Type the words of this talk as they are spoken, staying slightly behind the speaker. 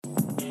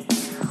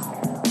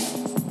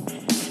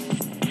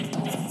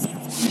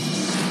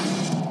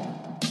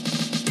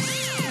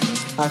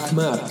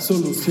AJMAP,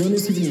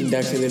 soluciones y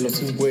blindaje de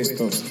los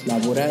impuestos,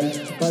 laboral,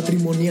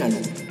 patrimonial,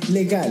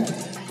 legal,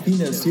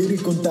 financiero y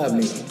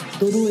contable.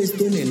 Todo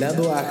esto en el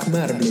lado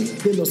AJMARble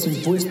de los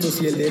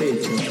impuestos y el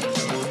derecho.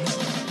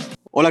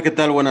 Hola, ¿qué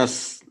tal?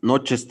 Buenas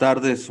noches,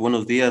 tardes,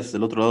 buenos días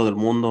del otro lado del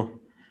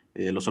mundo.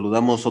 Los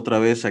saludamos otra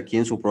vez aquí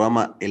en su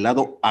programa El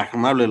lado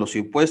AJMARble de los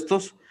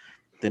impuestos.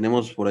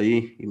 Tenemos por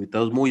ahí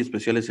invitados muy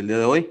especiales el día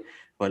de hoy.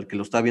 Para el que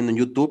lo está viendo en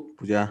YouTube,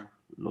 pues ya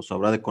los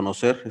habrá de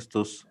conocer,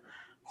 estos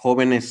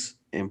jóvenes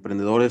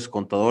emprendedores,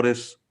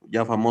 contadores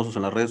ya famosos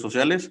en las redes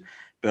sociales.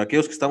 Pero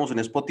aquellos que estamos en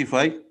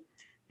Spotify,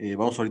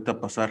 vamos ahorita a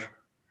pasar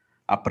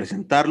a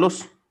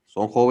presentarlos.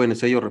 Son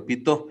jóvenes ellos,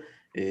 repito,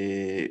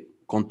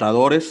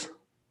 contadores,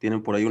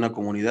 tienen por ahí una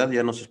comunidad,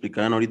 ya nos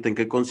explicarán ahorita en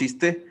qué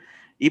consiste.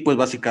 Y pues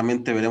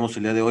básicamente veremos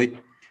el día de hoy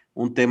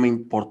un tema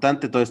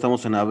importante. Todavía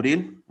estamos en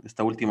abril,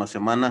 esta última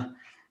semana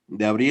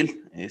de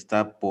abril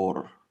está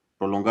por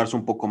prolongarse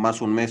un poco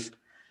más, un mes,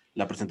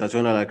 la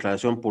presentación de la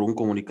declaración por un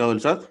comunicado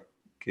del SAT,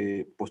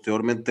 que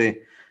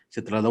posteriormente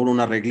se trasladó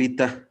una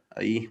reglita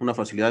ahí, una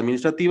facilidad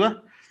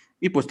administrativa,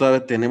 y pues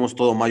todavía tenemos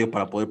todo mayo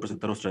para poder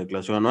presentar nuestra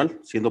declaración anual,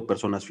 siendo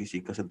personas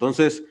físicas.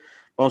 Entonces,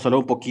 vamos a hablar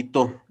un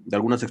poquito de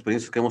algunas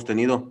experiencias que hemos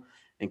tenido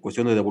en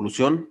cuestión de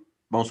devolución.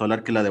 Vamos a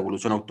hablar que la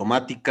devolución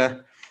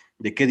automática,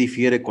 de qué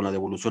difiere con la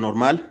devolución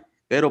normal,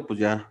 pero pues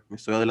ya me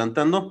estoy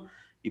adelantando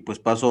y pues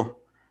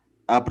paso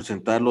a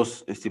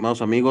presentarlos,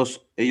 estimados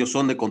amigos. Ellos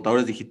son de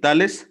Contadores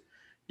Digitales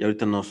y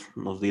ahorita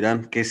nos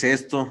dirán qué es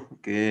esto,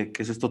 qué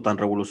es esto tan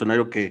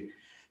revolucionario que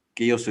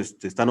ellos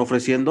están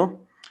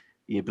ofreciendo.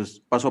 Y pues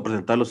paso a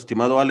presentarlos,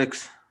 estimado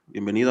Alex.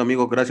 Bienvenido,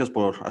 amigo. Gracias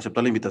por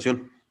aceptar la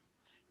invitación.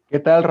 ¿Qué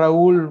tal,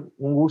 Raúl?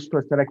 Un gusto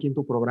estar aquí en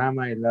tu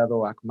programa, El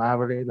lado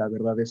ACMABRE. La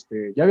verdad,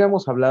 ya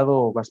habíamos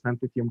hablado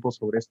bastante tiempo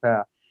sobre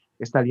esta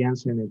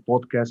alianza en el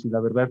podcast y la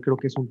verdad creo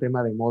que es un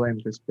tema de moda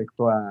en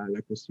respecto a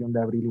la cuestión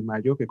de abril y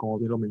mayo, que como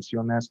bien lo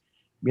mencionas,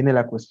 viene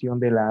la cuestión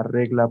de la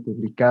regla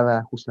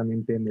publicada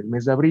justamente en el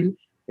mes de abril,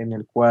 en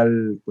el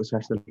cual pues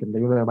hasta el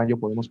 31 de mayo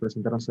podemos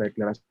presentar nuestra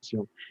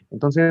declaración.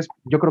 Entonces,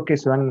 yo creo que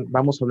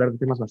vamos a hablar de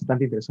temas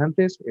bastante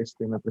interesantes.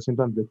 Me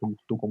presento ante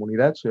tu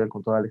comunidad, soy el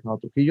contador Alejandro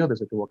Trujillo,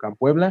 desde Tehuacán,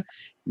 Puebla,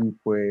 y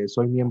pues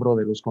soy miembro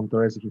de los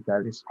Contadores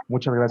Digitales.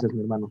 Muchas gracias,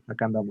 mi hermano.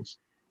 Acá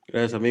andamos.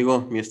 Gracias,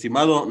 amigo. Mi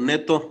estimado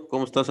Neto,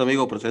 ¿cómo estás,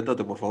 amigo?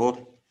 Preséntate, por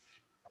favor.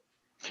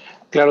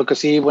 Claro que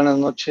sí, buenas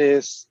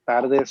noches,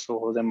 tardes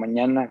o de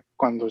mañana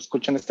cuando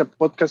escuchen este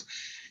podcast.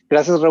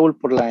 Gracias, Raúl,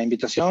 por la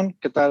invitación.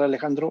 ¿Qué tal,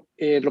 Alejandro?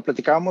 Lo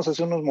platicábamos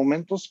hace unos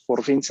momentos,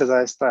 por fin se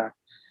da esta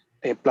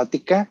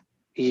plática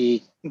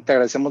y te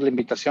agradecemos la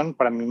invitación.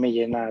 Para mí me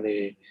llena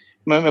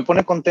me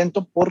pone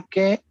contento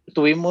porque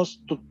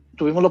tuvimos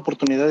la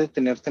oportunidad de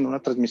tenerte en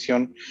una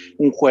transmisión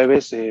un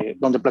jueves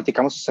donde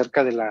platicamos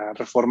acerca de la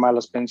reforma a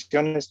las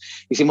pensiones.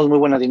 Hicimos muy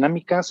buena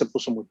dinámica, se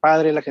puso muy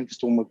padre, la gente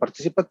estuvo muy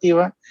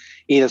participativa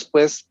y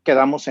después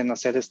quedamos en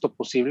hacer esto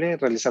posible,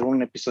 realizar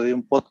un episodio de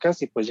un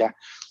podcast y pues ya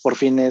por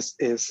fin es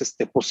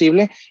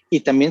posible.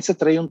 Y también se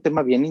trae un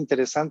tema bien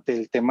interesante,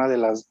 el tema de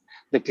las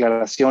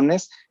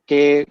declaraciones,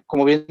 que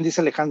como bien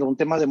dice Alejandro, un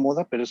tema de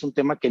moda, pero es un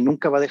tema que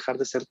nunca va a dejar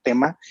de ser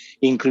tema,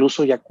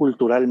 incluso ya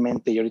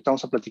culturalmente, y ahorita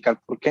vamos a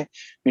platicar por qué.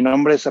 Mi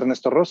nombre es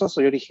Ernesto Rosas,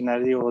 soy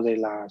originario de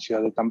la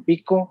ciudad de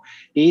Tampico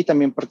y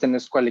también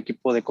pertenezco al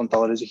equipo de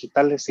Contadores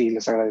Digitales y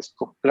les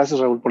agradezco. Gracias,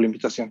 Raúl, por la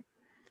invitación.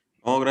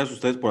 Oh, gracias a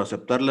ustedes por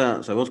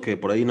aceptarla. Sabemos que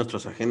por ahí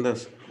nuestras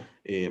agendas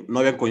no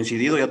habían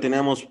coincidido, ya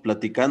teníamos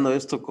platicando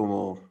esto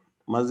como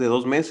más de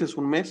 2 meses,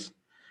 un mes,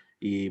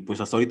 y pues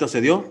hasta ahorita se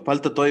dio.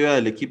 Falta todavía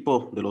el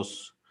equipo de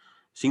los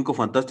 5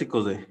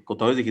 fantásticos de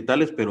Contadores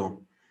Digitales,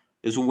 pero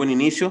es un buen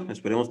inicio.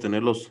 Esperemos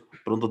tenerlos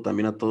pronto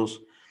también a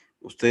todos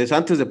ustedes.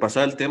 Antes de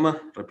pasar al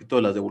tema, repito,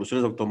 de las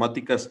devoluciones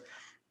automáticas,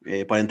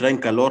 para entrar en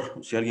calor,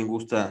 si alguien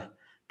gusta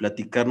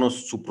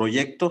platicarnos su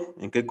proyecto,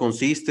 en qué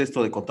consiste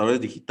esto de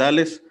Contadores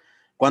Digitales,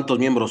 cuántos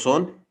miembros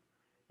son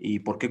y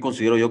por qué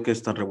considero yo que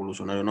es tan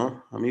revolucionario,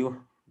 ¿no,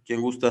 amigo?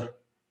 ¿Quién gusta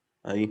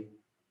ahí?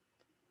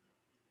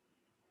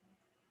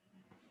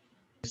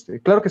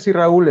 Claro que sí,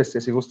 Raúl,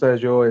 si gustas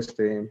yo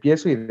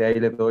empiezo y de ahí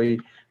le doy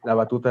la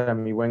batuta a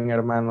mi buen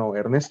hermano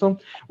Ernesto.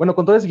 Bueno,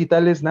 Contadores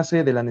Digitales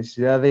nace de la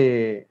necesidad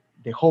de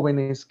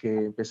jóvenes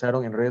que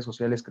empezaron en redes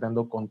sociales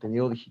creando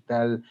contenido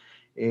digital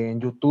en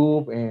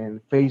YouTube,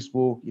 en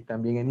Facebook y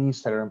también en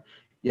Instagram.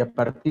 Y a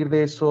partir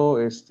de eso,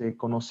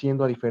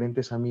 conociendo a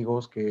diferentes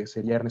amigos, que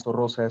sería Ernesto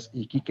Rosas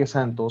y Quique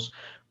Santos,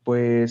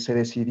 pues se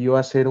decidió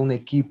hacer un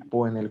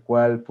equipo en el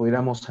cual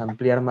pudiéramos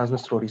ampliar más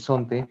nuestro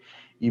horizonte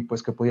y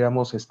pues que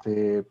pudiéramos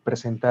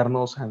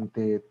presentarnos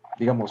ante,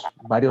 digamos,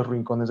 varios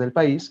rincones del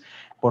país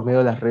por medio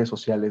de las redes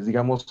sociales.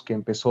 Digamos que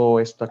empezó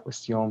esta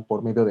cuestión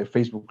por medio de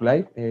Facebook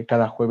Live.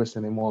 Cada jueves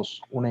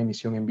tenemos una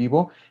emisión en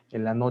vivo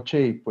en la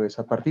noche y pues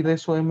a partir de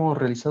eso hemos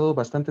realizado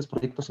bastantes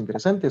proyectos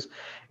interesantes.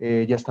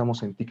 Ya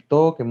estamos en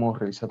TikTok, hemos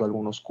realizado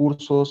algunos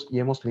cursos y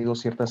hemos tenido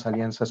ciertas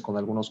alianzas con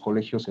algunos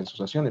colegios y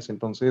asociaciones.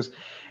 Entonces,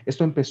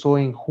 esto empezó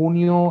en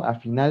junio a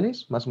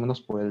finales, más o menos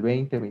por el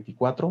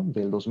 20-24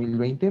 del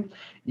 2020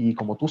 y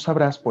como tú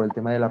sabrás, por el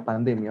tema de la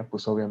pandemia,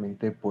 pues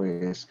obviamente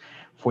pues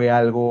fue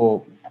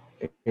algo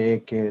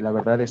que la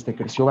verdad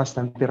creció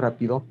bastante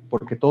rápido,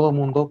 porque todo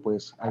mundo,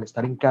 pues al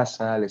estar en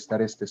casa, al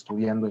estar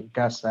estudiando en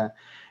casa,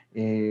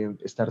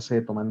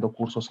 estarse tomando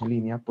cursos en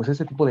línea, pues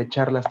ese tipo de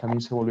charlas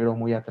también se volvieron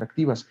muy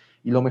atractivas.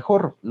 Y lo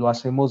mejor, lo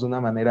hacemos de una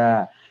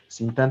manera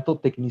sin tanto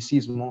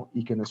tecnicismo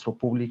y que nuestro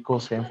público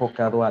sea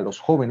enfocado a los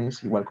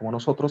jóvenes, igual como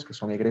nosotros, que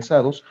son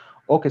egresados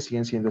o que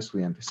siguen siendo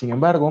estudiantes. Sin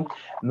embargo,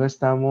 no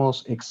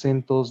estamos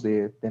exentos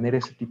de tener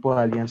ese tipo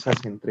de alianzas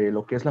entre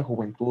lo que es la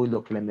juventud y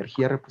lo que la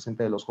energía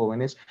representa de los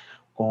jóvenes,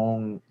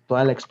 con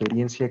toda la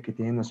experiencia que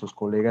tienen nuestros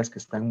colegas que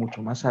están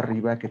mucho más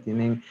arriba, que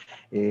tienen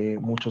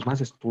muchos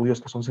más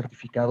estudios, que son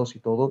certificados y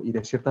todo, y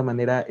de cierta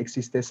manera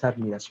existe esa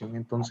admiración.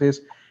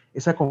 Entonces,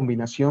 esa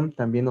combinación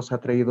también nos ha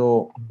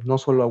traído no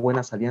solo a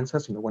buenas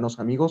alianzas, sino buenos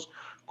amigos,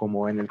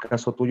 como en el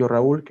caso tuyo,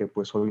 Raúl, que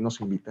pues hoy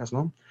nos invitas,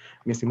 ¿no?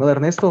 Mi estimado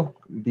Ernesto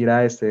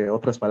dirá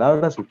otras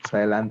palabras y pues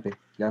adelante,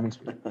 ya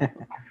mismo.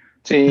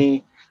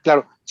 Sí,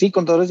 claro. Sí,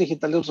 Contadores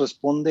Digitales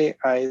responde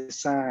a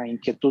esa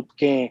inquietud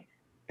que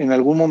en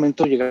algún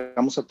momento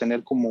llegamos a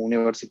tener como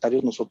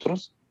universitarios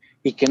nosotros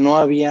y que no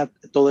había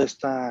toda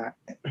esta,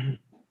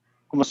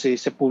 ¿cómo se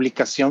dice?,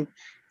 publicación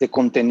de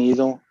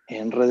contenido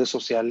en redes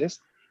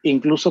sociales.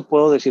 Incluso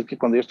puedo decir que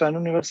cuando yo estaba en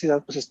la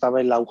universidad, pues estaba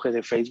el auge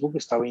de Facebook,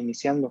 estaba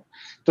iniciando.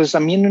 Entonces, a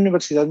mí en la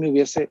universidad me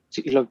hubiese,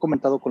 y lo he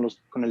comentado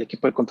con el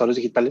equipo de Contadores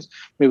Digitales,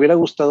 me hubiera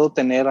gustado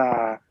tener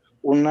a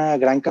una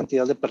gran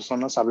cantidad de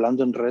personas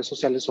hablando en redes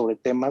sociales sobre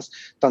temas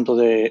tanto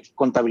de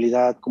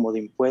contabilidad como de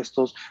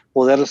impuestos,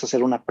 poderles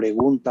hacer una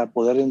pregunta,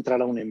 poder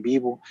entrar a un en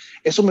vivo.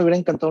 Eso me hubiera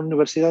encantado en la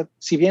universidad.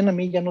 Si bien a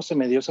mí ya no se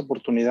me dio esa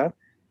oportunidad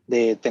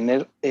de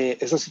tener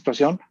esa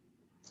situación,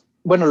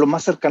 bueno, lo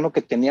más cercano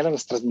que tenía eran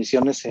las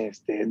transmisiones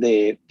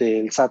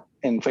del SAT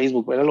en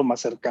Facebook, era lo más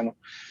cercano.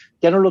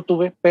 Ya no lo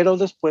tuve, pero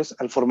después,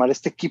 al formar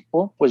este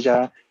equipo, pues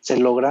ya se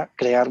logra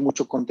crear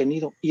mucho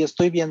contenido. Y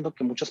estoy viendo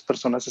que muchas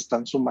personas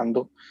están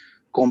sumando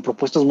con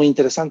propuestas muy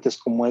interesantes,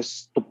 como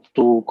es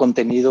tu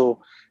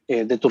contenido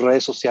de tus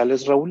redes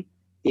sociales, Raúl.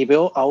 Y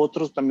veo a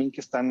otros también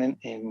que están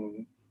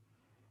en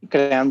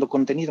creando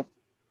contenido.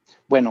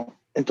 Bueno,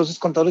 entonces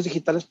Contadores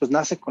Digitales pues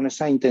nace con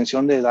esa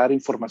intención de dar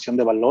información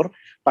de valor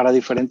para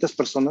diferentes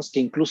personas que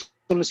incluso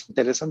les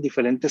interesan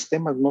diferentes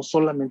temas, no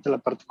solamente la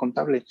parte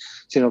contable,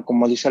 sino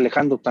como dice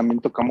Alejandro, también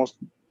tocamos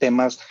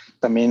temas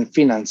también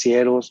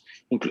financieros,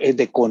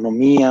 de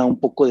economía, un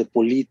poco de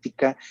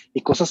política y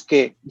cosas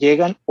que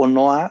llegan o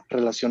no a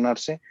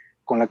relacionarse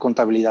con la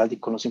contabilidad y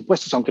con los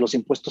impuestos, aunque los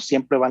impuestos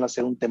siempre van a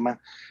ser un tema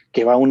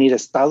que va a unir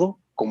Estado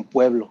con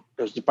pueblo.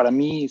 Pues para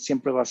mí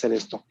siempre va a ser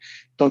esto.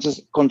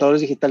 Entonces,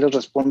 Contadores Digitales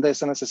responde a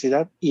esa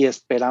necesidad y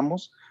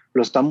esperamos,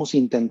 lo estamos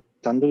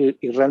intentando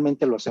y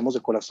realmente lo hacemos de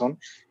corazón.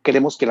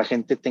 Queremos que la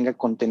gente tenga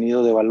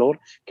contenido de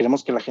valor,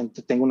 queremos que la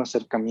gente tenga un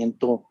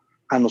acercamiento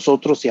a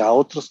nosotros y a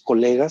otros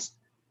colegas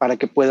para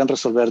que puedan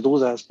resolver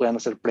dudas, puedan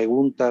hacer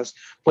preguntas,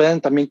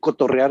 puedan también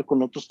cotorrear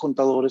con otros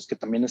contadores que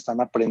también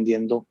están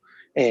aprendiendo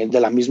de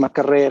la misma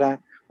carrera,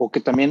 o que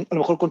también, a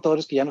lo mejor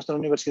contadores que ya no están en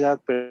la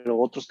universidad, pero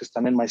otros que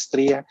están en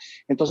maestría.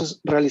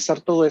 Entonces,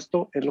 realizar todo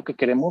esto es lo que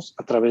queremos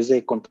a través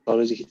de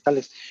Contadores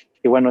Digitales.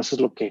 Y bueno, eso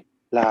es lo que,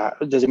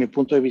 desde mi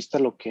punto de vista,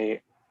 lo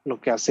que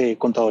hace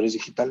Contadores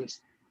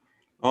Digitales.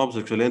 No,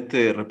 pues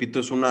excelente. Repito,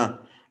 es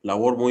una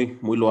labor muy,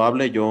 muy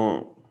loable.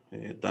 Yo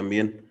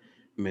también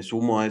me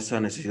sumo a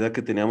esa necesidad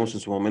que teníamos en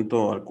su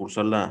momento al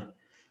cursar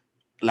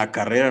la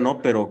carrera,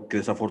 ¿no? Pero que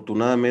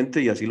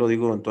desafortunadamente, y así lo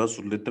digo en todas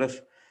sus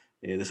letras,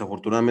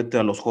 desafortunadamente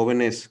a los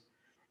jóvenes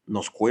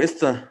nos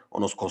cuesta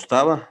o nos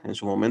costaba en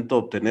su momento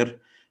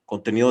obtener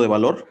contenido de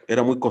valor.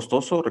 Era muy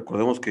costoso.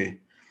 Recordemos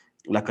que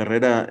la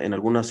carrera en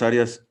algunas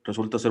áreas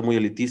resulta ser muy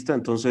elitista,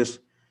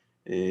 entonces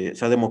se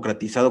ha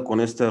democratizado con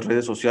estas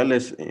redes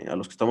sociales a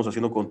los que estamos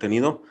haciendo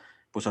contenido,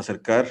 pues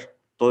acercar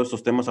todos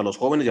estos temas a los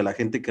jóvenes y a la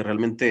gente que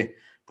realmente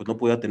pues no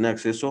pueda tener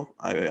acceso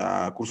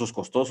a cursos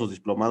costosos,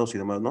 diplomados y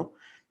demás, ¿no?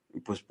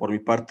 Pues por mi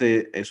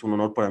parte es un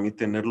honor para mí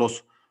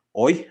tenerlos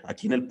hoy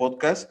aquí en el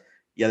podcast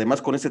y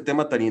además con este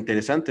tema tan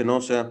interesante, ¿no?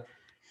 O sea,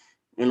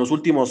 en los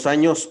últimos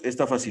años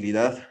esta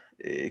facilidad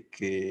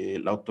que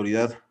la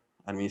autoridad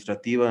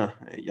administrativa,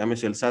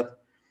 llámese el SAT,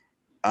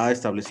 ha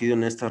establecido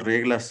en estas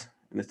reglas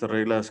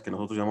que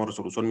nosotros llamamos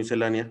resolución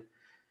miscelánea,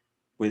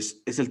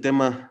 pues es el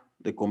tema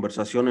de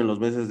conversación en los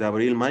meses de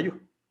abril, mayo,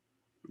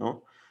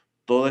 ¿no?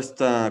 Toda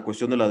esta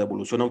cuestión de la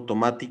devolución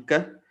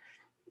automática,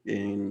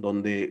 en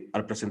donde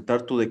al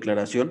presentar tu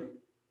declaración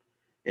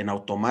en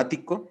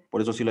automático,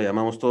 por eso sí lo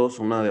llamamos todos,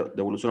 una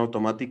devolución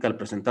automática, al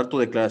presentar tu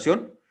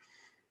declaración,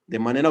 de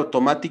manera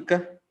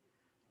automática,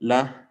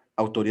 la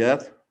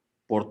autoridad,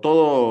 por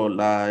todo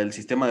el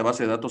sistema de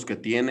base de datos que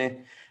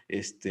tiene,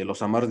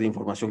 los amarres de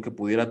información que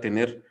pudiera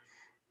tener,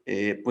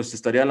 pues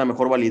estaría a lo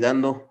mejor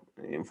validando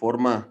en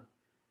forma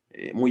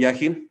muy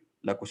ágil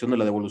la cuestión de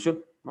la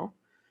devolución, ¿no?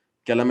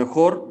 Que a lo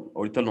mejor,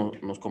 ahorita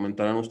nos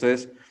comentarán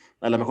ustedes,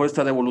 a lo mejor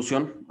esta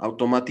devolución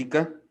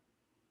automática,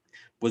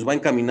 pues va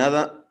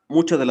encaminada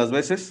muchas de las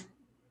veces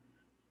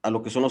a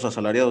lo que son los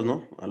asalariados,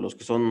 ¿no? A los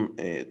que son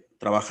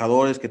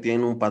trabajadores que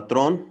tienen un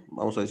patrón,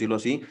 vamos a decirlo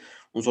así,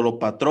 un solo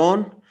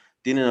patrón,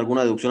 tienen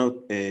alguna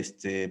deducción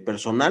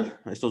personal,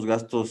 estos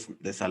gastos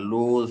de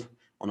salud,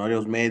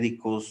 honorarios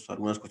médicos,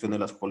 algunas cuestiones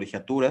de las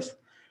colegiaturas,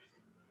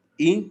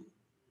 y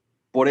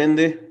por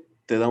ende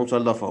te da un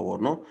saldo a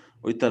favor, ¿no?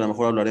 Ahorita a lo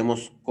mejor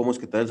hablaremos cómo es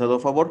que te da el saldo a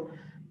favor,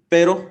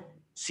 pero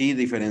sí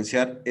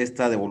diferenciar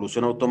esta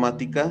devolución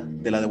automática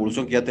de la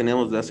devolución que ya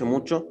tenemos desde hace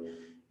mucho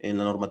en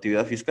la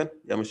normatividad fiscal,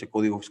 llámese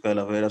Código Fiscal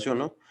de la Federación,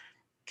 ¿no?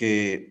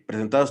 Que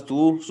presentabas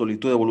tu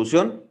solicitud de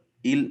devolución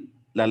y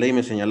la ley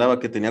me señalaba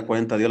que tenía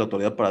 40 días la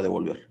autoridad para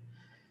devolver.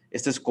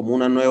 Esta es como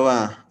una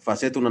nueva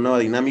faceta, una nueva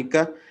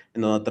dinámica,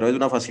 en donde a través de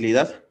una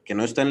facilidad que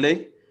no está en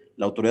ley,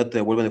 la autoridad te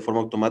devuelve de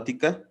forma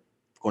automática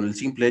con el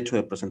simple hecho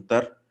de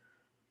presentar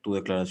tu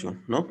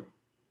declaración, ¿no?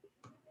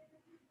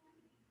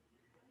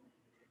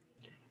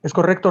 Es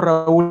correcto,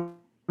 Raúl.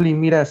 Y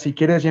mira, si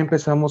quieres ya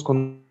empezamos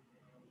con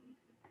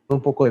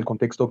un poco del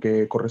contexto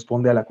que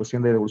corresponde a la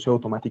cuestión de devolución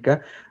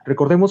automática.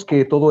 Recordemos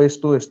que todo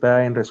esto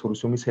está en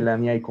resolución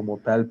miscelánea y como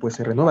tal, pues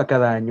se renueva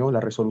cada año la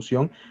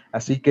resolución,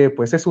 así que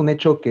pues es un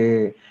hecho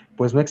que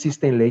pues no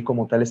existe en ley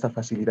como tal esta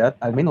facilidad,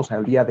 al menos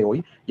al día de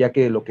hoy, ya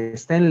que lo que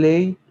está en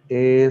ley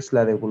es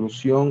la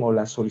devolución o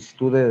la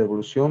solicitud de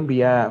devolución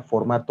vía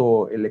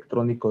formato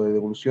electrónico de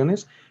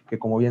devoluciones, que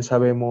como bien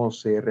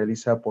sabemos se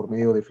realiza por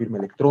medio de firma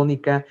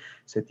electrónica,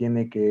 se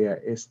tiene que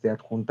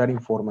adjuntar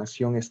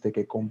información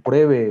que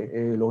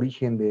compruebe el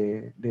origen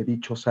de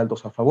dichos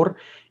saldos a favor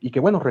y que,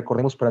 bueno,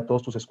 recordemos para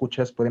todos tus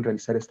escuchas, pueden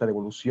realizar esta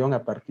devolución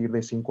a partir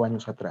de 5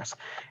 años atrás.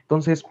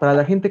 Entonces, para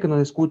la gente que nos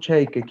escucha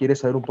y que quiere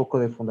saber un poco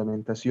de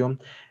fundamentación,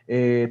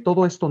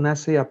 todo esto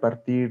nace a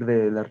partir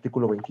del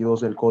artículo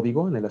 22 del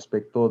Código, en el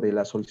aspecto de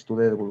la solicitud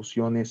de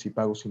devoluciones y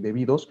pagos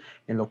indebidos,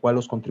 en lo cual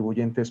los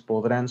contribuyentes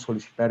podrán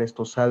solicitar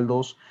estos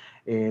saldos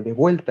de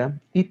vuelta,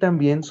 y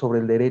también sobre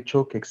el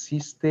derecho que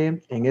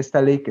existe en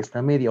esta ley que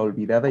está media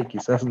olvidada y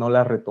quizás no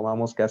la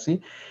retomamos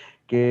casi,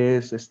 que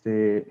es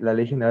la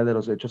Ley General de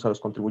los Derechos a los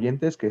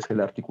Contribuyentes, que es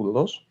el artículo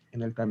 2,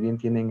 en el también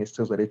tienen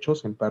estos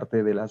derechos en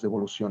parte de las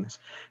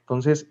devoluciones.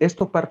 Entonces,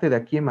 esto parte de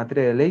aquí en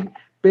materia de ley,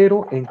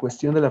 pero en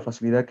cuestión de la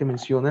facilidad que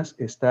mencionas,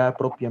 está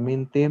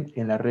propiamente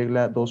en la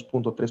regla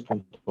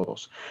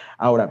 2.3.2.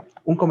 Ahora,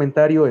 un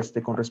comentario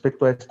con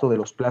respecto a esto de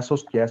los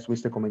plazos que ya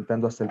estuviste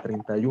comentando hasta el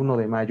 31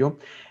 de mayo.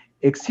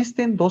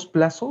 Existen dos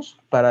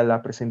plazos para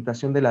la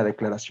presentación de la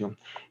declaración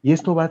y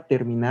esto va a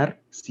terminar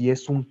si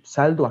es un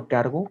saldo a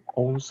cargo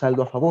o un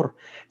saldo a favor.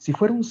 Si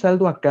fuera un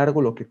saldo a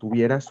cargo lo que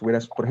tuvieras,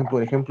 por ejemplo,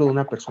 el ejemplo de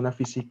una persona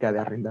física de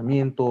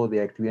arrendamiento,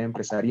 de actividad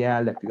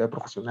empresarial, de actividad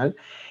profesional,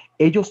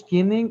 ellos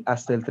tienen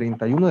hasta el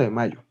 31 de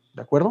mayo,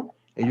 ¿de acuerdo?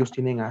 Ellos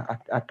tienen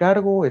a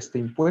cargo este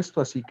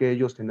impuesto, así que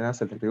ellos tendrán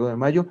hasta el 31 de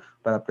mayo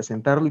para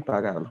presentarlo y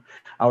pagarlo.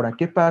 Ahora,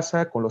 ¿qué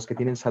pasa con los que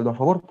tienen saldo a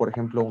favor? Por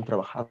ejemplo, un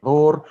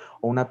trabajador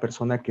o una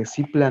persona que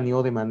sí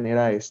planeó de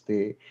manera,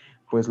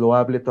 pues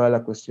loable toda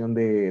la cuestión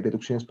de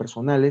deducciones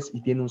personales y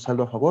tiene un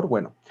saldo a favor.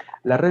 Bueno,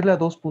 la regla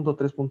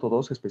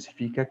 2.3.2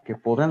 especifica que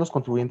podrán los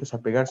contribuyentes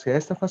apegarse a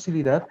esta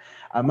facilidad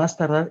a más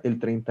tardar el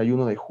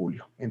 31 de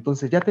julio.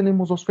 Entonces ya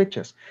tenemos dos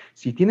fechas.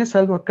 Si tienes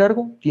saldo a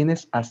cargo,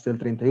 tienes hasta el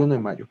 31 de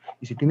mayo.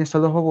 Y si tienes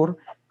saldo a favor,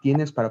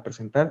 tienes para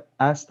presentar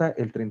hasta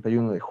el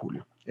 31 de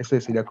julio. Ese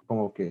sería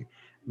como que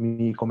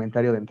mi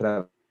comentario de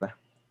entrada.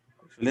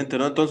 Excelente,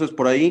 ¿no? Entonces,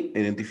 por ahí,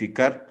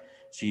 identificar,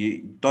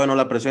 si todavía no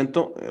la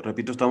presento,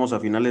 repito, estamos a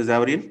finales de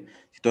abril,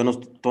 si todavía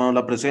no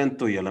la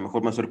presento y a lo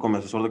mejor me acerco a mi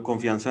asesor de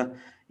confianza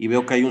y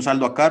veo que hay un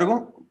saldo a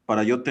cargo,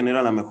 para yo tener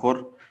a lo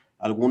mejor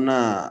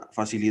alguna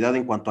facilidad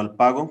en cuanto al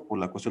pago, por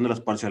la cuestión de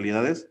las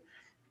parcialidades,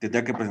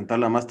 tendría que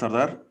presentarla más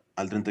tardar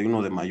al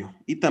 31 de mayo.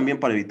 Y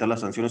también para evitar las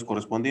sanciones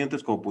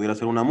correspondientes, como pudiera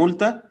ser una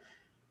multa,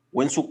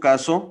 o en su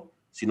caso,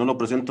 si no lo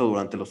presento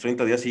durante los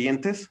 30 días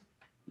siguientes,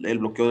 el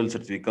bloqueo del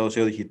certificado de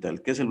sello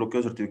digital. ¿Qué es el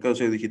bloqueo del certificado de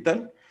sello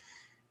digital?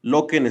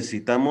 Lo que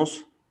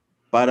necesitamos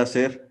para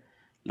hacer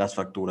las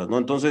facturas, ¿no?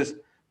 Entonces,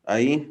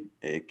 ahí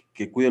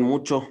que cuiden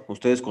mucho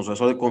ustedes con su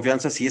asesor de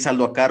confianza. Si es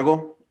saldo a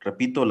cargo,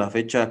 repito, la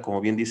fecha, como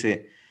bien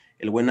dice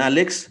el buen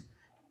Alex,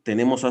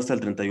 tenemos hasta el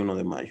 31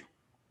 de mayo.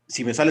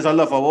 Si me sale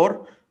saldo a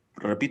favor,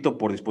 repito,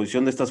 por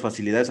disposición de estas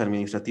facilidades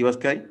administrativas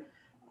que hay,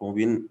 como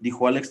bien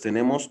dijo Alex,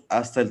 tenemos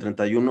hasta el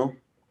 31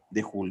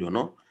 de julio,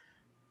 ¿no?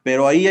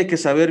 Pero ahí hay que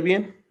saber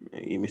bien,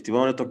 y mi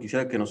estimado Neto,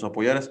 quisiera que nos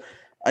apoyaras,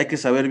 hay que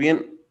saber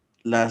bien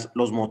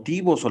los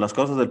motivos o las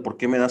causas del por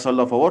qué me da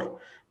saldo a favor,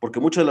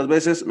 porque muchas de las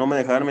veces, no me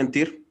dejarán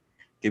mentir,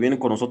 que vienen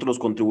con nosotros los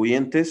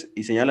contribuyentes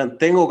y señalan,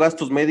 tengo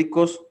gastos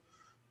médicos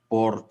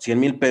por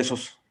 100,000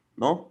 pesos,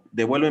 ¿no?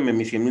 Devuélveme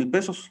mis 100,000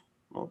 pesos,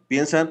 ¿no?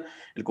 Piensan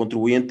el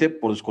contribuyente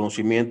por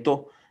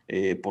desconocimiento,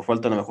 por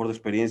falta a lo mejor de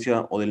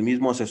experiencia o del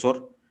mismo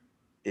asesor,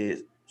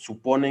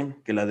 suponen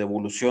que la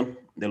devolución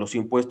de los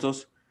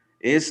impuestos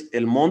es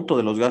el monto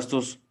de los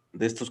gastos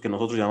de estos que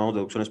nosotros llamamos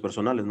deducciones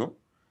personales, ¿no?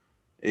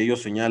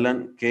 Ellos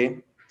señalan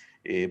que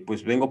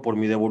pues vengo por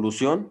mi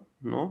devolución,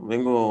 ¿no?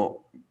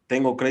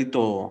 Tengo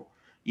crédito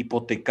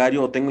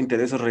hipotecario, tengo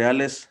intereses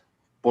reales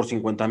por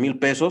 50,000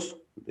 pesos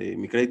de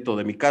mi crédito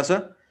de mi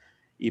casa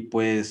y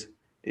pues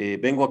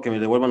vengo a que me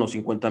devuelvan los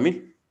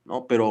 50,000,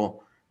 ¿no? Pero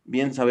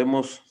bien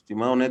sabemos,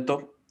 estimado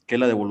Neto, que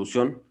la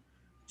devolución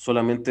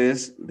solamente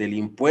es del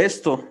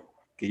impuesto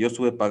que yo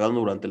estuve pagando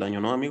durante el año,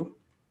 ¿no, amigo?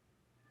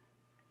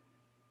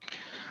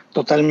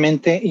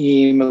 Totalmente,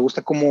 y me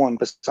gusta cómo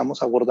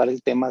empezamos a abordar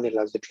el tema de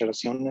las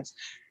declaraciones,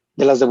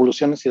 de las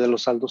devoluciones y de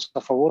los saldos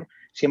a favor.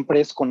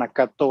 Siempre es con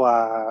acato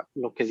a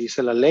lo que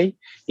dice la ley,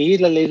 y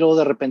la ley luego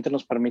de repente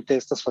nos permite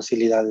estas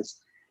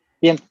facilidades.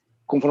 Bien,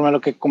 conforme a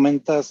lo que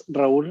comentas,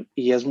 Raúl,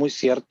 y es muy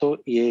cierto,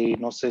 y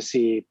no sé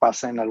si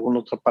pasa en alguna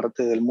otra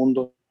parte del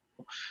mundo,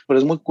 pero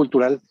es muy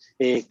cultural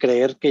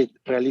creer que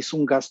realizo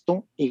un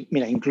gasto, y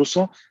mira,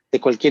 incluso de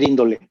cualquier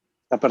índole.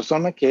 La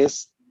persona que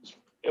es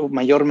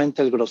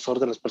mayormente el grosor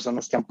de las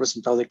personas que han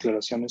presentado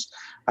declaraciones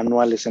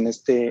anuales en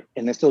este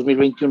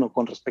 2021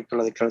 con respecto a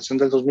la declaración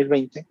del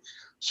 2020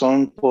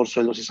 son por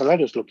sueldos y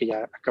salarios, lo que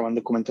ya acaban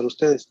de comentar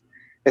ustedes.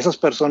 Esas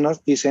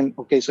personas dicen,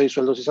 ok, soy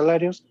sueldos y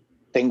salarios,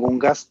 tengo un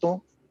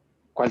gasto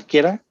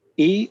cualquiera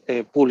y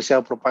publicidad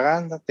o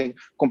propaganda,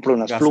 compré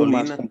unas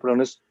plumas, Gasolina.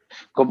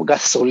 compré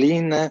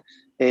gasolina,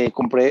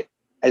 compré,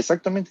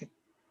 exactamente.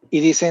 Y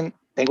dicen,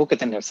 tengo que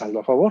tener saldo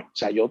a favor. O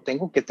sea, yo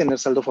tengo que tener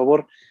saldo a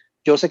favor.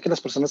 Yo sé que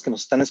las personas que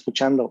nos están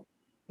escuchando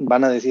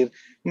van a decir,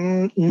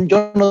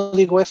 yo no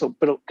digo eso,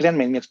 pero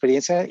créanme, en mi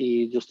experiencia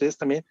y de ustedes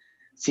también,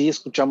 sí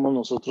escuchamos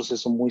nosotros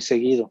eso muy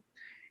seguido.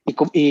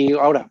 Y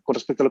ahora, con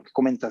respecto a lo que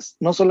comentas,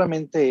 no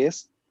solamente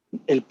es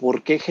el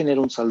por qué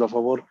genera un saldo a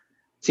favor,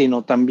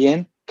 sino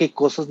también qué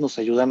cosas nos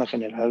ayudan a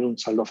generar un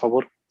saldo a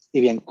favor. Y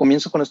bien,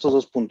 comienzo con estos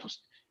dos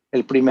puntos.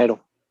 El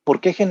primero,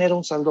 ¿por qué genera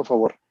un saldo a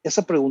favor?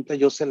 Esa pregunta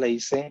yo se la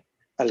hice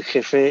al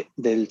jefe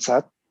del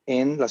SAT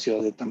en la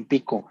ciudad de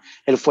Tampico.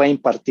 Él fue a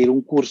impartir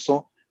un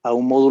curso a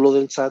un módulo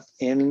del SAT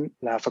en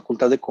la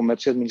Facultad de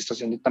Comercio y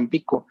Administración de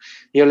Tampico.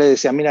 Y yo le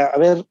decía, mira, a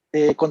ver,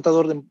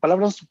 contador, de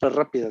palabras súper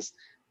rápidas.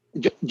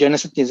 Yo en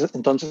ese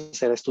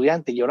entonces era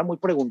estudiante y yo era muy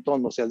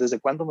preguntón, o sea, desde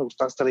cuándo me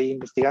gustaba estar ahí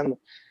investigando.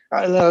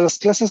 A las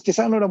clases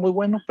quizá no era muy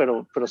bueno,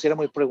 pero sí era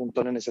muy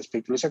preguntón en ese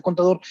aspecto. Le decía,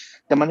 contador,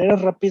 de manera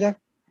rápida,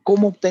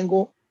 ¿cómo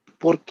obtengo,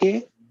 por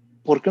qué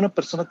una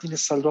persona tiene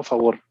saldo a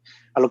favor?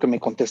 A lo que me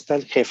contesta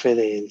el jefe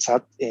del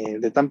SAT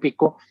de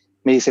Tampico,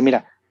 me dice,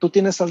 mira, tú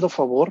tienes saldo a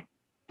favor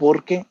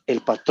porque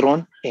el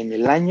patrón en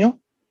el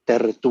año te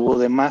retuvo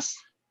de más.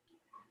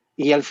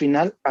 Y al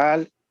final,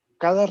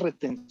 cada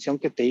retención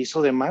que te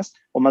hizo de más,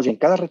 o más bien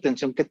cada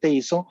retención que te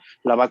hizo,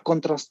 la va a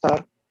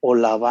contrastar o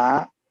la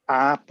va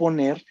a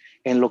poner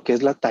en lo que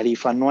es la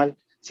tarifa anual.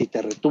 Si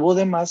te retuvo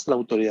de más, la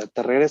autoridad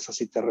te regresa.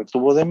 Si te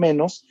retuvo de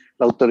menos,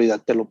 la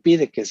autoridad te lo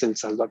pide, que es el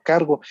saldo a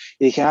cargo.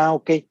 Y dije,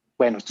 ok,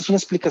 bueno, esto es una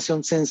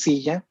explicación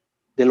sencilla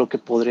de lo que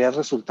podría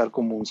resultar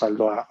como un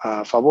saldo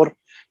a favor.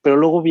 Pero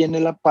luego viene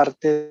la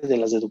parte de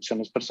las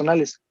deducciones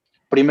personales.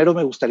 Primero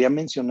me gustaría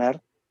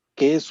mencionar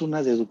qué es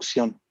una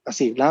deducción.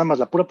 Así, nada más,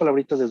 la pura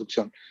palabrita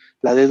deducción.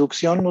 La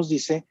deducción nos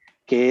dice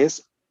que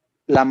es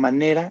la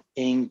manera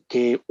en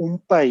que un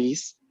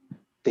país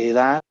te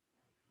da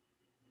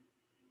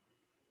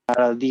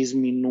para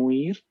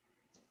disminuir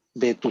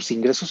de tus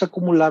ingresos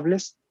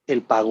acumulables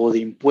el pago de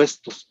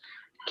impuestos.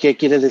 ¿Qué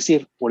quiere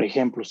decir? Por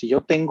ejemplo, si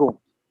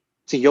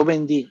yo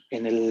vendí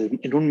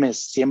en un mes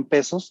 100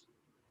 pesos,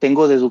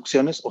 tengo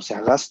deducciones, o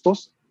sea,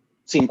 gastos,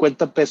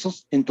 50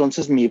 pesos,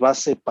 entonces mi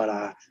base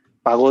para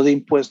pago de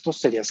impuestos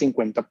sería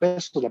 50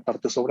 pesos, la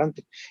parte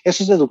sobrante.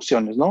 Eso es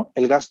deducciones, ¿no?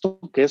 El gasto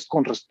que es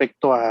con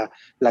respecto a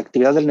la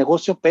actividad del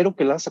negocio, pero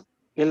que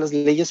las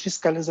leyes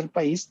fiscales del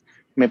país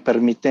me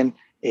permiten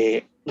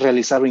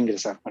realizar o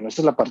ingresar. Bueno,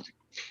 esa es la parte.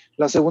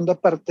 La segunda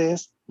parte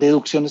es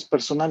deducciones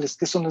personales.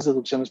 ¿Qué son las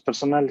deducciones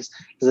personales?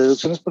 Las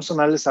deducciones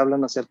personales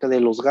hablan acerca de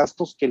los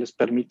gastos que les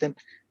permiten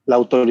la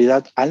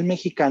autoridad al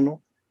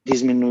mexicano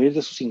disminuir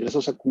de sus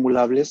ingresos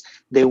acumulables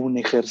de un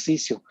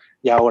ejercicio.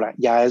 Y ahora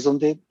ya es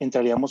donde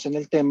entraríamos en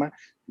el tema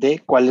de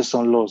cuáles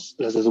son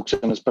las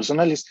deducciones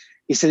personales.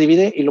 Y se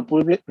divide, y lo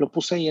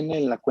puse ahí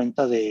en la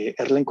cuenta de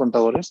Erlen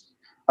Contadores,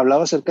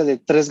 hablaba acerca de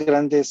tres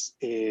grandes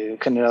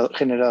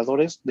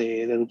generadores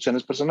de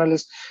deducciones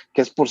personales,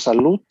 que es por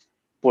salud,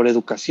 por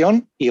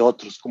educación y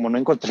otros. Como no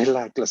encontré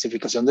la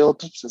clasificación de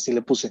otros, pues así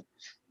le puse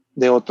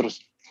de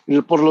otros. Y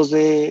por los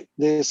de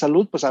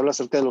salud, pues habla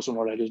acerca de los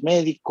honorarios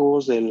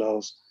médicos, de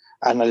los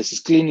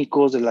análisis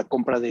clínicos, de la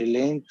compra de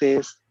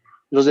lentes.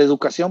 Los de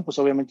educación, pues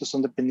obviamente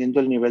son dependiendo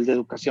del nivel de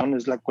educación,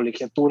 es la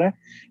colegiatura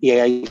y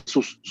hay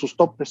sus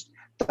topes.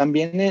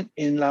 También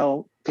en la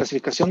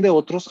clasificación de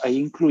otros, ahí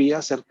incluía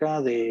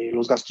acerca de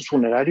los gastos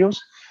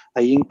funerarios,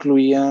 ahí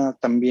incluía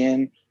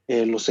también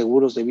los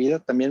seguros de vida,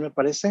 también me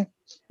parece.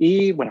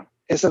 Y bueno,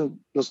 esos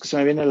son los que se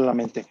me vienen a la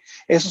mente.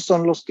 Esos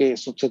son los que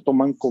se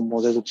toman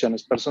como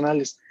deducciones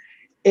personales.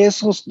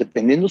 Esos,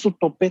 dependiendo su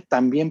tope,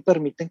 también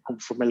permiten,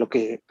 conforme lo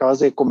que acabas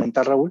de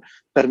comentar, Raúl,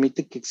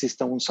 permite que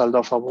exista un saldo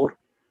a favor,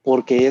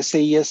 porque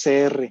ese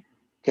ISR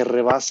que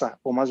rebasa,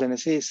 o más bien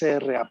ese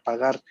ISR a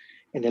pagar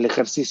en el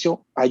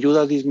ejercicio,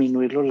 ayuda a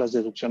disminuirlo las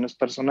deducciones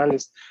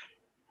personales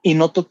y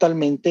no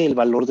totalmente el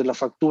valor de la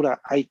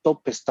factura. Hay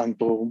topes,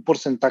 tanto un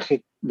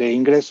porcentaje de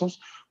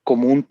ingresos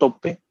como un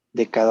tope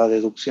de cada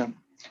deducción.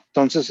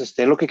 Entonces,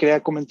 es lo que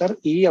quería comentar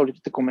y ahorita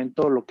te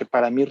comento lo que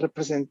para mí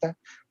representa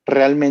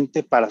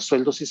realmente para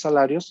sueldos y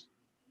salarios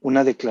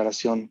una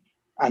declaración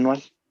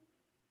anual.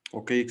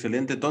 Ok,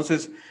 excelente.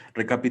 Entonces,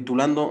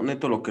 recapitulando,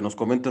 Neto, lo que nos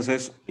comentas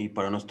es, y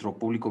para nuestro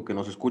público que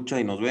nos escucha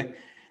y nos ve,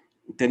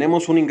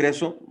 tenemos un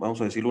ingreso, vamos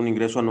a decirlo, un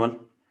ingreso anual,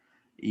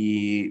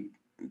 y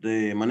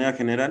de manera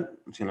general,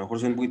 si a lo mejor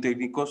son muy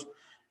técnicos,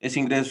 ese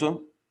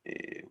ingreso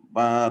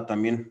va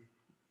también,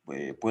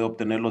 puedo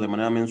obtenerlo de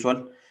manera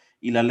mensual,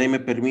 y la ley me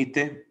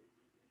permite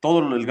todo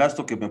el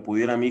gasto que me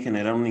pudiera a mí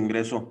generar un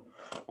ingreso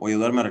o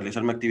ayudarme a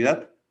realizar mi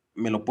actividad,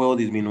 me lo puedo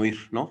disminuir,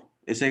 ¿no?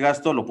 Ese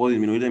gasto lo puedo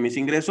disminuir de mis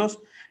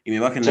ingresos y me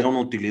va a Sí, generar una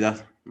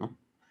utilidad, ¿no?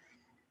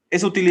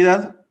 Esa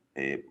utilidad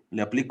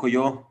le aplico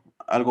yo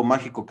algo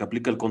mágico que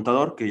aplica el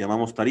contador, que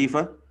llamamos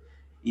tarifa,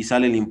 y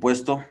sale el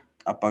impuesto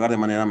a pagar de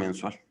manera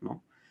mensual,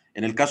 ¿no?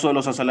 En el caso de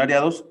los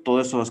asalariados,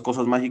 todas esas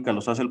cosas mágicas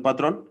los hace el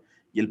patrón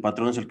y el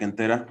patrón es el que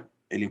entera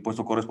el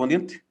impuesto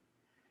correspondiente,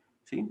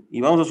 ¿sí?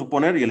 Y vamos a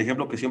suponer, y el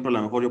ejemplo que siempre a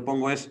lo mejor yo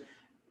pongo es,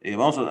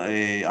 vamos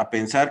a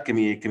pensar que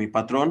mi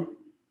patrón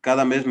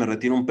cada mes me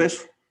retira un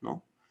peso,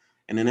 ¿no?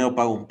 En enero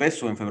pago un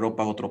peso, en febrero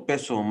pago otro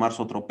peso, en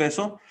marzo otro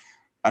peso,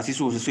 así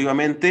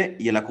sucesivamente,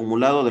 y el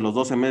acumulado de los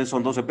 12 meses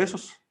son 12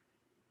 pesos.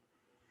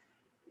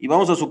 Y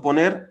vamos a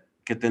suponer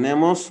que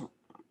tenemos,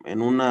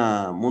 en un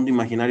mundo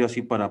imaginario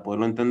así para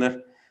poderlo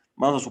entender,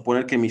 vamos a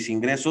suponer que mis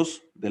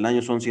ingresos del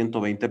año son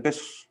 120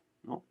 pesos,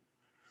 ¿no?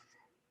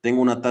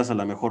 Tengo una tasa a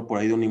lo mejor por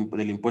ahí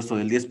del impuesto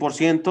del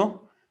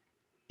 10%,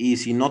 y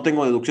si no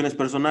tengo deducciones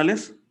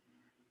personales,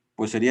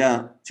 pues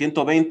sería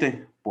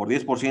 120 por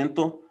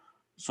 10%,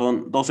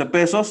 son 12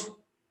 pesos,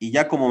 y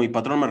ya como mi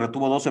patrón me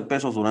retuvo 12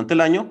 pesos durante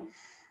el año,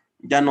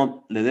 ya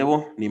no le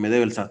debo ni me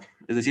debe el SAT.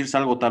 Es decir,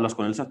 salgo tablas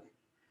con el SAT.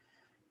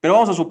 Pero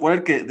vamos a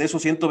suponer que de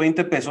esos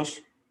 120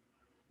 pesos,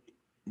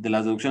 de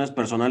las deducciones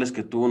personales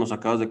que tú nos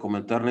acabas de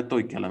comentar, Neto,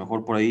 y que a lo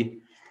mejor por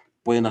ahí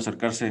pueden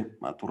acercarse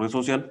a tu red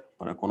social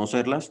para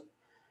conocerlas,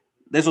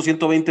 de esos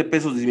 120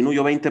 pesos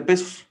disminuyo 20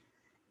 pesos,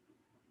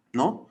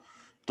 ¿no?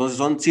 Entonces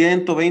son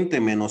 120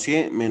 menos,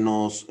 100,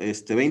 menos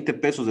 20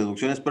 pesos de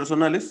deducciones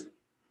personales,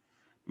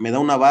 me da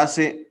una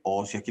base,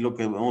 o si aquí lo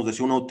que vamos a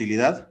decir, una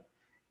utilidad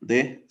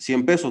de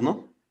 100 pesos,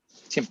 ¿no?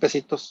 100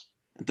 pesitos.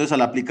 Entonces,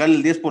 al aplicar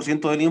el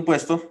 10% del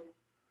impuesto,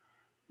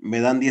 me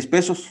dan 10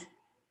 pesos.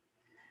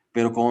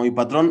 Pero como mi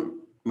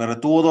patrón me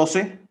retuvo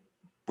 12,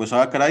 pues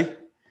caray,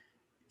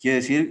 quiere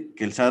decir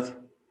que el SAT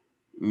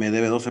me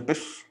debe 12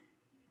 pesos,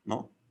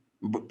 ¿no?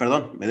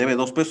 Perdón, me debe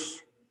 2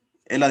 pesos.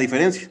 Es la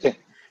diferencia. Sí.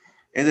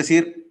 Es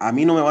decir, a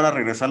mí no me van a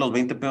regresar los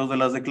 20 pesos de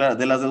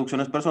las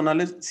deducciones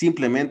personales,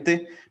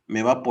 simplemente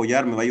me va a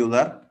apoyar, me va a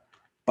ayudar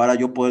para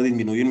yo poder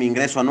disminuir mi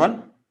ingreso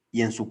anual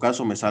y en su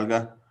caso me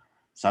salga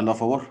saldo a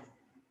favor,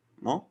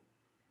 ¿no?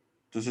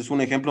 Entonces es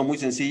un ejemplo muy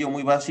sencillo,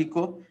 muy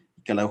básico,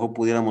 que a lo mejor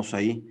pudiéramos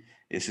ahí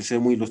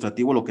ser muy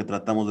ilustrativo lo que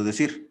tratamos de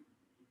decir,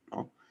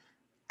 ¿no?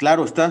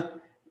 Claro está,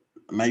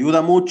 me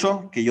ayuda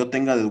mucho que yo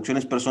tenga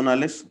deducciones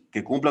personales,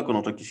 que cumpla con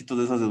los requisitos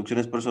de esas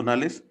deducciones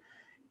personales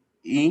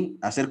y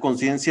hacer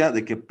conciencia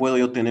de que puedo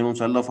yo tener un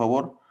saldo a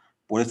favor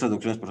por estas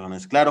deducciones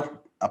personales.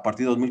 Claro, a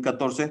partir de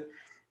 2014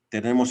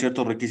 tenemos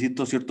ciertos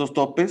requisitos, ciertos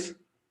topes,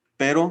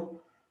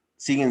 pero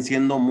siguen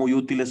siendo muy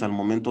útiles al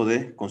momento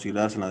de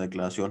considerarse en la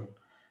declaración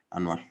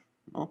anual,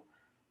 ¿no?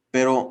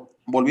 Pero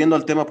volviendo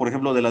al tema, por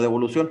ejemplo, de la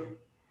devolución,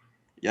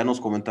 ya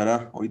nos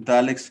comentará ahorita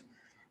Alex,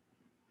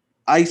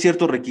 hay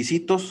ciertos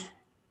requisitos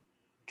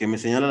que me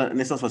señalan en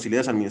estas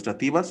facilidades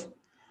administrativas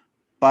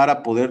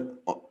para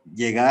poder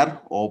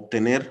llegar o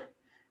obtener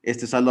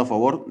este saldo a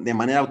favor de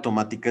manera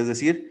automática. Es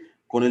decir,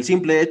 con el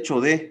simple hecho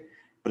de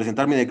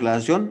presentar mi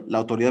declaración, la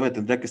autoridad me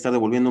tendría que estar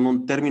devolviendo en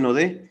un término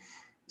de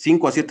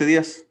 5 a 7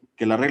 días,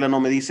 que la regla no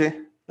me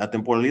dice la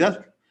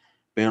temporalidad.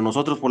 Pero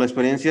nosotros, por la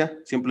experiencia,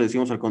 siempre le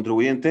decimos al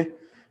contribuyente,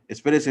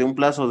 espérese un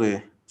plazo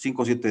de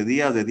 5 o 7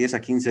 días, de 10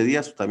 a 15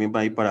 días, también va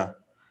ahí para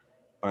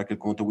que el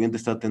contribuyente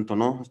esté atento,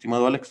 ¿no,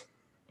 estimado Alex?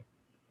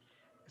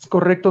 Es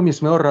correcto, mi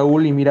estimado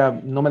Raúl, y mira,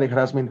 no me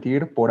dejarás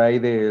mentir, por ahí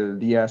del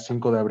día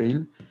 5 de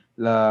abril,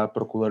 la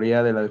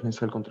Procuraduría de la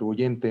Defensa del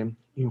Contribuyente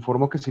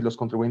informó que si los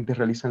contribuyentes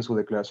realizan su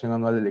declaración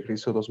anual del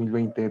ejercicio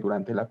 2020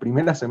 durante la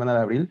primera semana de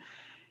abril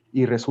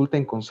y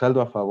resulten con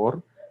saldo a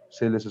favor,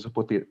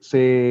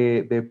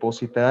 se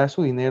depositará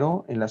su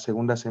dinero en la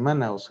segunda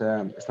semana, o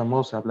sea,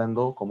 estamos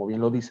hablando, como bien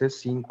lo dices,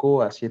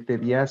 5 a 7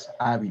 días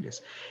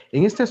hábiles.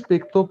 En este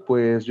aspecto,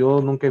 pues yo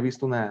nunca he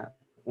visto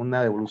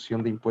una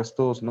devolución de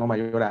impuestos no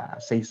mayor a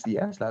 6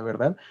 días, la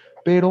verdad,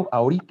 pero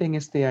ahorita en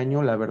este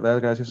año, la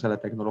verdad, gracias a la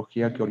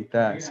tecnología que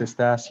ahorita se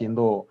está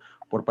haciendo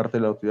por parte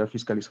de la autoridad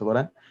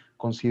fiscalizadora,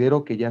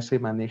 considero que ya se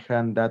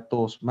manejan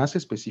datos más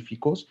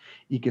específicos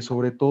y que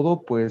sobre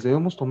todo, pues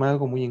debemos tomar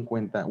algo muy en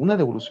cuenta. Una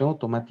devolución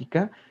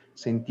automática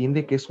se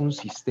entiende que es un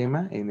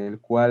sistema en el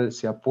cual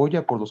se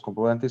apoya por los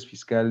comprobantes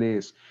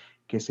fiscales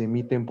que se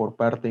emiten por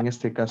parte, en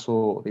este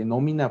caso, de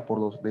nómina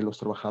de los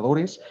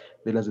trabajadores,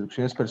 de las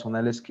deducciones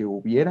personales que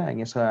hubiera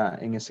en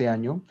ese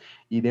año,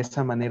 y de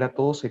esta manera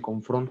todo se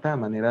confronta a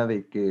manera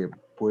de que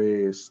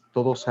pues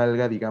todo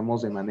salga,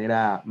 digamos, de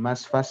manera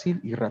más fácil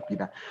y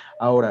rápida.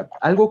 Ahora,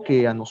 algo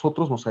que a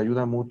nosotros nos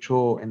ayuda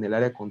mucho en el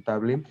área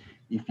contable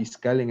y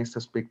fiscal en este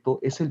aspecto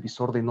es el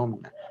visor de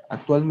nómina.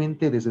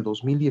 Actualmente, desde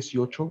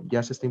 2018,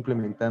 ya se está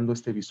implementando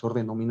este visor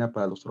de nómina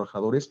para los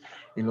trabajadores,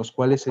 en los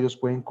cuales ellos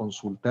pueden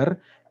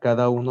consultar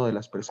cada una de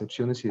las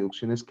percepciones y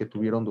deducciones que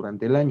tuvieron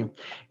durante el año.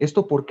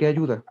 ¿Esto por qué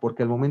ayuda?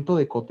 Porque al momento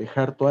de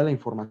cotejar toda la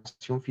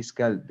información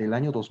fiscal del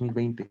año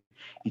 2020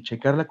 y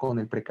checarla con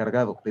el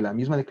precargado de la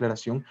misma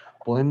declaración,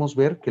 podemos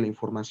ver que la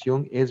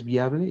información es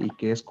viable y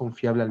que es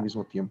confiable al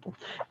mismo tiempo.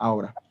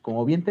 Ahora,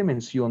 como bien te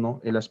menciono,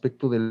 el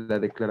aspecto de la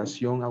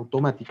declaración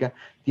automática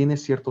tiene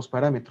ciertos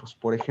parámetros.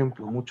 Por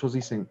ejemplo, muchos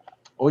dicen,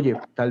 oye,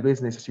 tal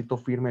vez necesito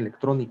firma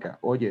electrónica,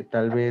 oye,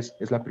 tal vez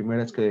es la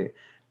primera vez que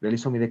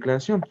realizo mi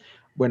declaración.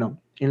 Bueno,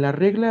 en la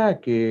regla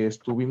que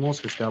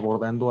estuvimos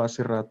abordando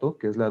hace rato,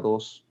 que es la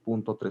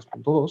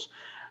 2.3.2,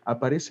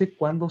 aparece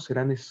cuándo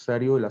será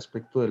necesario el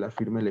aspecto de la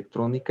firma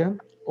electrónica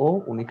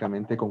o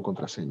únicamente con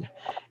contraseña.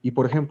 Y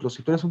por ejemplo,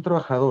 si tú eres un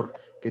trabajador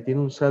que tiene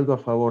un saldo a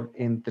favor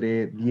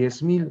entre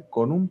 10,000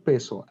 con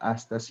 $1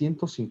 hasta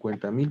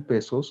 150,000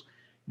 pesos,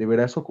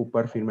 deberás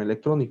ocupar firma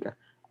electrónica.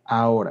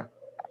 Ahora,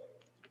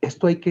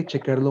 esto hay que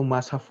checarlo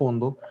más a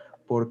fondo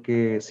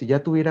porque si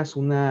ya tuvieras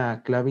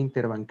una clave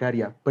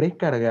interbancaria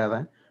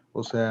precargada,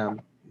 o sea,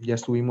 ya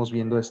estuvimos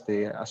viendo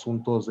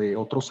asuntos de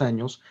otros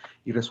años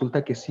y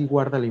resulta que sí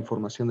guarda la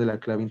información de la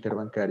clave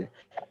interbancaria.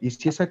 Y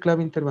si esa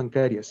clave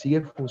interbancaria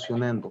sigue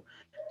funcionando,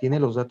 tiene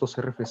los datos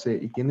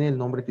RFC y tiene el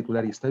nombre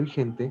titular y está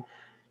vigente,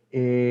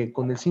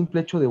 con el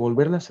simple hecho de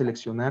volverla a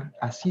seleccionar,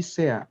 así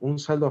sea un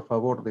saldo a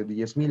favor de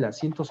 10,000 a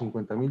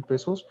 150,000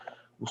 pesos,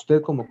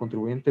 usted como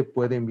contribuyente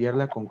puede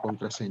enviarla con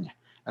contraseña.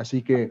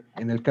 Así que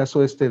en el caso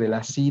de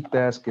las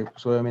citas, que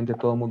pues obviamente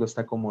todo el mundo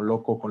está como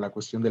loco con la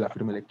cuestión de la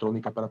firma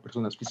electrónica para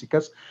personas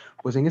físicas,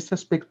 pues en este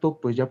aspecto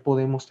pues ya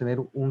podemos tener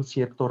un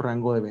cierto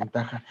rango de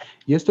ventaja.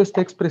 Y esto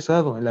está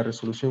expresado en la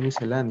resolución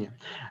miscelánea.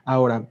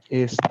 Ahora,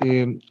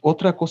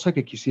 otra cosa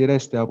que quisiera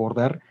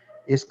abordar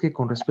es que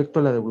con respecto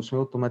a la devolución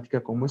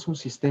automática, como es un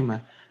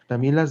sistema,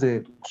 también las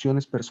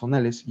deducciones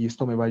personales, y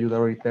esto me va a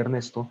ayudar ahorita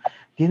Ernesto,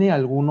 tiene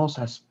algunos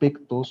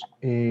aspectos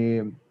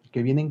que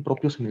vienen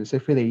propios en el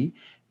CFDI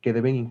que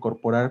deben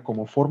incorporar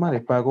como forma de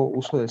pago,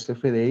 uso de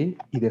CFDI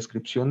y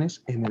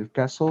descripciones en el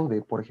caso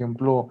de, por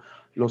ejemplo,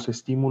 los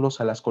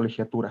estímulos a las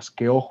colegiaturas,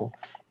 que ojo,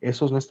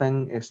 esos no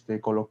están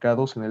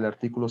colocados en el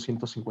artículo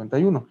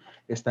 151,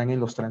 están en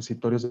los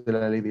transitorios de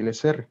la ley del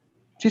ISR.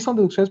 Sí son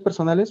deducciones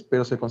personales,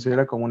 pero se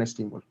considera como un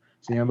estímulo.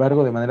 Sin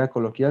embargo, de manera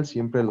coloquial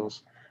siempre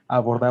los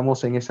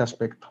abordamos en ese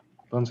aspecto.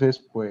 Entonces,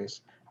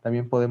 pues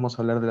también podemos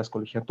hablar de las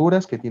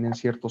colegiaturas que tienen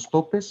ciertos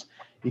topes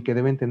y que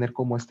deben tener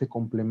como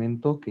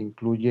complemento que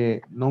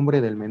incluye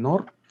nombre del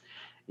menor,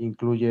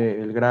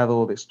 incluye el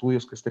grado de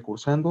estudios que esté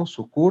cursando,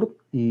 su CURP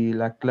y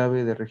la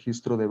clave de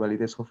registro de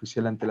validez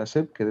oficial ante la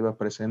SEP que debe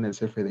aparecer en el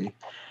CFDI.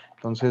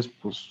 Entonces,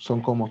 pues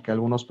son como que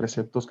algunos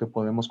preceptos que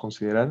podemos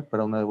considerar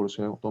para una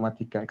devolución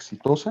automática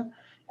exitosa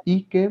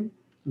y que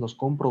los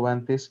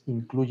comprobantes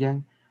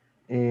incluyan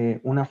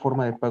una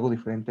forma de pago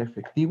diferente a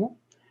efectivo,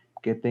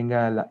 que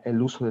tenga el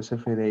uso de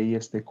CFDI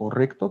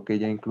correcto, que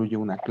ya incluye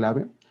una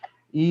clave,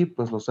 y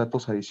pues los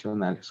datos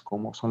adicionales,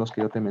 como son los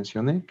que yo te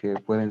mencioné, que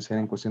pueden ser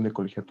en cuestión de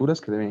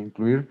colegiaturas, que deben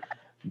incluir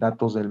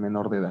datos del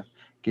menor de edad,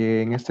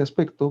 que en este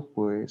aspecto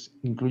pues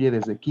incluye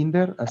desde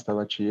kinder hasta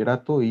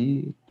bachillerato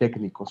y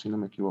técnico, si no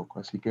me equivoco.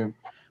 Así que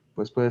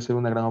pues puede ser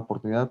una gran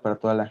oportunidad para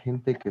toda la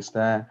gente que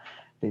está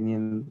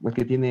teniendo,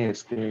 que tiene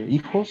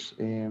hijos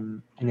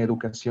en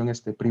educación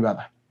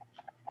privada.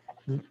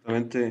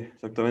 Exactamente,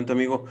 exactamente,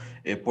 amigo.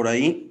 Por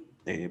ahí,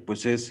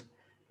 pues es,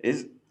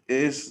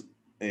 es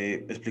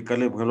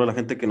explicarle, por ejemplo, a la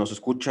gente que nos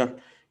escucha,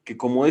 que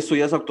como eso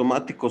ya es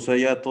automático, o sea,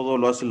 ya todo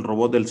lo hace el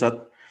robot del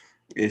SAT,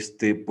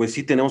 pues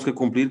sí tenemos que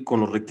cumplir con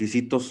los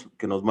requisitos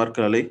que nos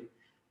marca la ley,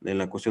 en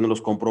la cuestión de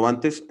los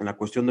comprobantes, en la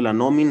cuestión de la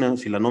nómina,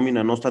 si la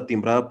nómina no está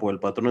timbrada por el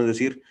patrón, es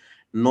decir,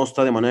 no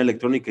está de manera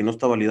electrónica y no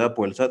está validada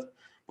por el SAT,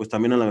 pues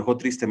también a lo mejor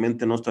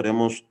tristemente no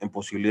estaríamos en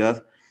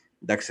posibilidad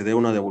de acceder a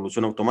una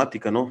devolución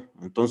automática, ¿no?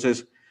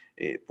 Entonces,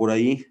 por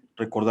ahí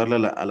recordarle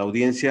a la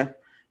audiencia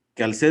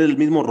que al ser el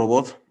mismo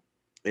robot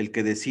el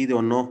que decide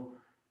o no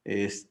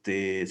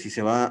si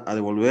se va a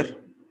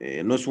devolver,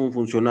 no es un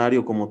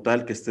funcionario como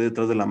tal que esté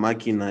detrás de la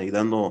máquina y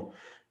dando,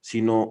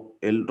 sino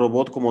el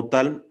robot como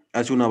tal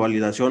hace una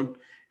validación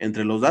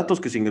entre los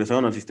datos que se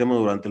ingresaron al sistema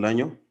durante el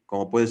año,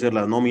 como puede ser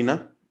la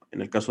nómina,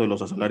 en el caso de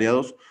los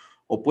asalariados,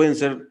 o pueden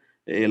ser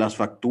las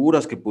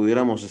facturas que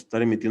pudiéramos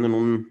estar emitiendo en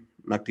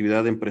una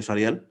actividad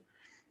empresarial.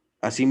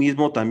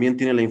 Asimismo, también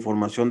tiene la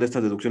información de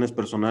estas deducciones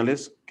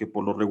personales, que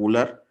por lo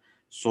regular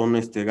son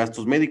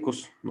gastos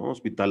médicos, ¿no?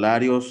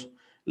 Hospitalarios,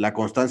 la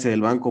constancia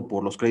del banco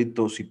por los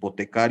créditos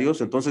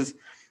hipotecarios. Entonces,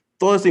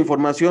 toda esta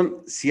información,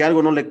 si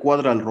algo no le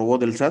cuadra al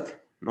robot del SAT,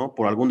 ¿no?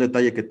 Por algún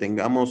detalle que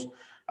tengamos,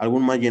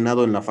 algún mal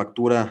llenado en la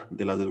factura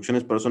de las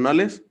deducciones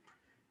personales,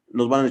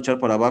 nos van a echar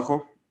para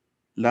abajo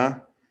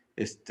la,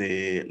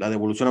 la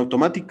devolución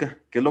automática,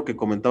 que es lo que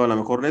comentaba a lo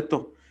mejor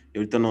Neto, y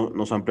ahorita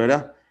nos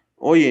ampliará.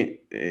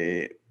 Oye,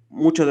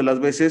 muchas de las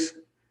veces,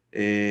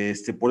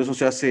 por eso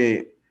se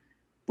hace,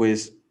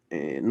 pues,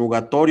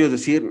 nugatorio, es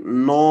decir,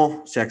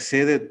 no se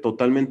accede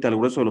totalmente al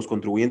grueso de los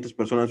contribuyentes,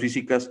 personas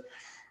físicas,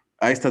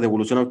 a esta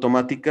devolución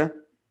automática,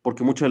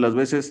 porque muchas de las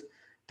veces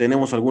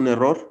tenemos algún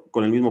error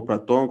con el mismo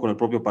patrón, con el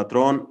propio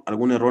patrón,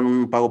 algún error en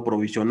un pago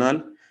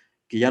provisional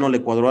que ya no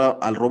le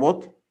cuadró al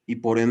robot y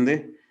por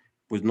ende,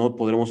 pues no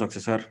podremos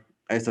accesar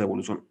a esta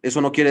devolución.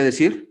 Eso no quiere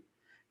decir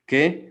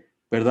que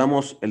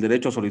perdamos el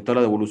derecho a solicitar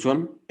la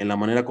devolución en la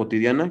manera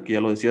cotidiana, que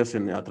ya lo decías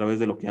a través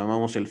de lo que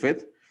llamamos el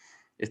FED,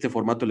 este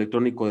formato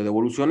electrónico de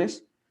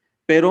devoluciones,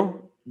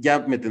 pero ya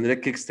me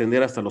tendré que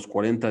extender hasta los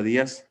 40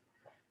 días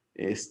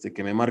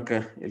que me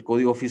marca el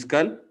código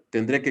fiscal.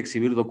 Tendré que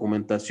exhibir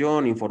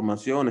documentación,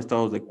 información,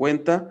 estados de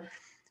cuenta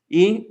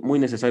y muy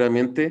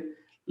necesariamente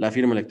la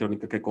firma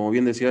electrónica, que como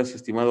bien decías,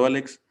 estimado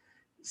Alex,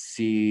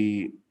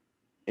 si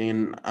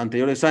en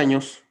anteriores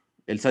años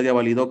el SAT ya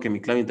validó que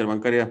mi clave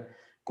interbancaria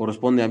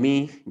corresponde a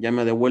mí, ya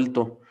me ha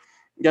devuelto,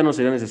 ya no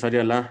sería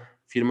necesaria la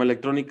firma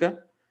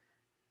electrónica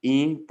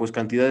y pues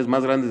cantidades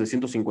más grandes de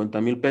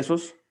 150,000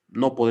 pesos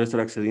no podré estar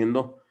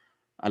accediendo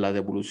a la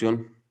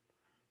devolución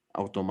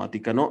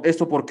automática, ¿no?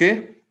 ¿Esto por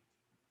qué?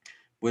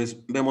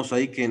 Pues vemos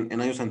ahí que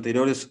en años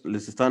anteriores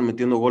les estaban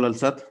metiendo gol al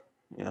SAT,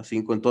 así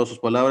en todas sus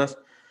palabras,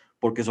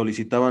 porque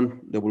solicitaban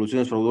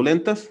devoluciones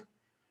fraudulentas,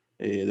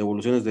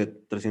 devoluciones de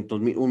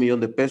 300,000, 1,000,000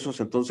 de pesos.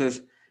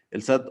 Entonces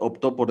el SAT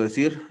optó por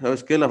decir,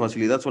 ¿sabes qué? La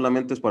facilidad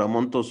solamente es para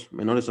montos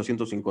menores a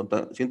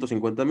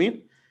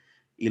 150,000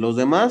 y los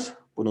demás,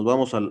 pues nos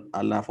vamos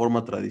a la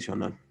forma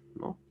tradicional,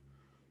 ¿no?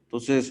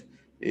 Entonces,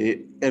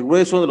 el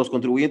grueso de los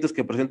contribuyentes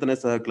que presentan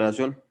esta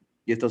declaración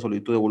y esta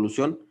solicitud de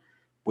devolución,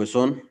 pues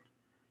son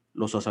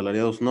los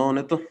asalariados, ¿no,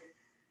 Neto?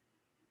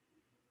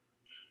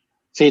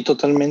 Sí,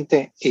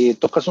 totalmente. Y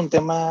tocas un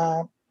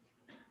tema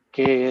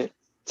que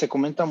se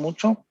comenta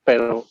mucho,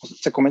 pero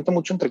se comenta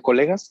mucho entre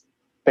colegas,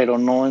 pero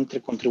no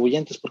entre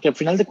contribuyentes, porque al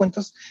final de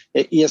cuentas,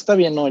 y está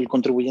bien, ¿no? El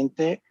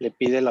contribuyente le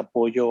pide el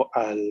apoyo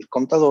al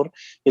contador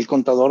y el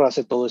contador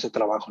hace todo ese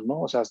trabajo,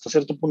 ¿no? O sea, hasta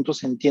cierto punto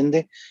se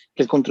entiende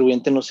que el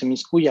contribuyente no se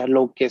inmiscuya.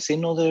 Lo que sí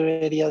no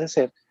debería de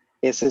ser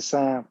es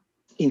esa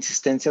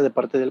insistencia de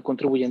parte del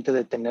contribuyente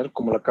de tener,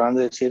 como lo acaban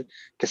de decir,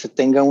 que se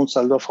tenga un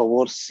saldo a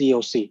favor sí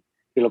o sí.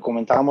 Y lo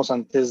comentábamos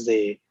antes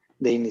de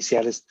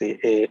iniciar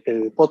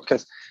el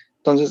podcast.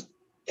 Entonces,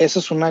 eso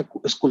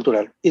es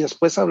cultural. Y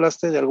después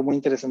hablaste de algo muy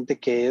interesante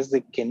que es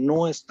de que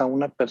no está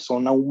una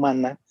persona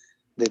humana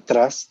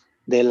detrás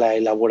de la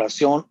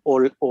elaboración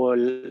o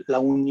la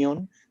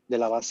unión de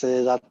la base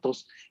de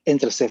datos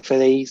entre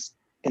CFDIs,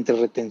 entre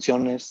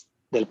retenciones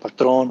del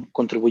patrón,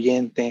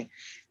 contribuyente,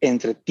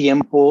 entre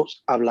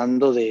tiempos,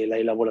 hablando de la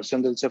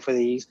elaboración del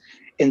CFDI,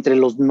 entre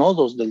los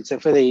nodos del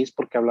CFDI,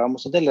 porque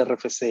hablábamos del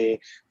RFC,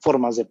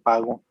 formas de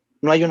pago.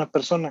 No hay una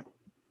persona.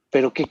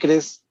 Pero ¿qué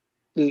crees,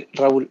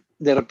 Raúl?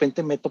 De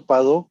repente me he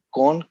topado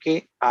con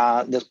que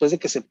después de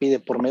que se pide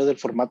por medio del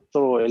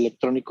formato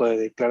electrónico de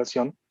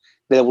declaración,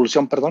 de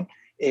devolución, perdón,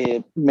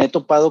 me he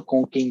topado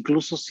con que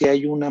incluso si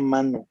hay una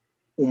mano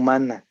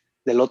humana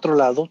del otro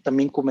lado,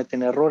 también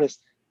cometen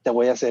errores. Te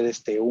voy a hacer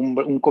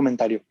un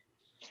comentario.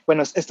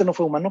 Bueno, este no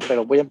fue humano,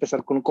 pero voy a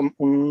empezar con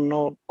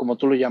uno, como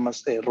tú lo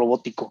llamas,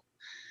 robótico.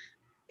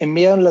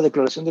 Envían la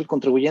declaración del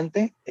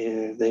contribuyente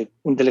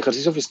del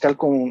ejercicio fiscal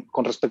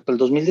con respecto al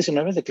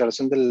 2019,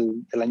 declaración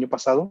del año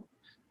pasado,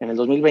 en el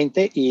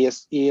 2020, y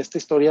esta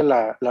historia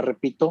la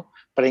repito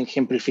para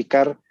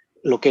ejemplificar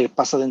lo que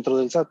pasa dentro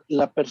del SAT.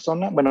 La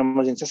persona, bueno,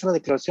 más bien se hace la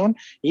declaración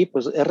y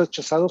pues he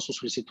rechazado su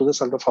solicitud de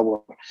saldo a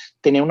favor.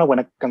 Tenía una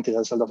buena cantidad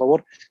de saldo a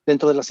favor.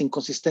 Dentro de las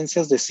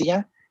inconsistencias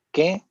decía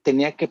que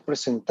tenía que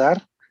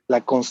presentar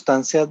la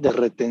constancia de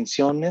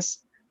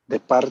retenciones de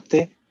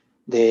parte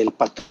del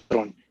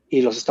patrón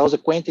y los estados de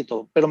cuenta y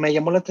todo, pero me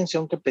llamó la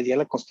atención que pedía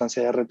la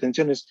constancia de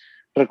retenciones.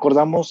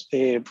 Recordamos,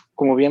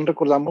 como bien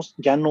recordamos,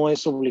 ya no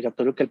es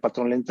obligatorio que el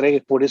patrón le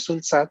entregue, por eso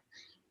el SAT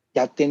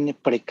ya tiene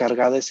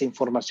precargada esa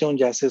información,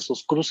 ya hace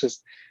esos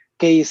cruces.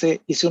 ¿Qué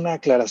hice? Hice una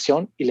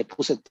aclaración y le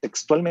puse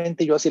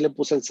textualmente, yo así le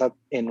puse el SAT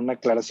en una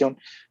aclaración,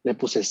 le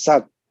puse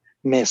SAT,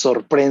 me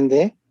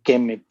sorprende que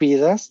me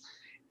pidas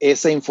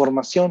esa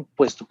información,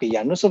 puesto que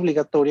ya no es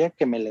obligatoria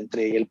que me la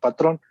entregue el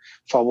patrón.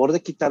 Favor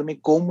de quitarme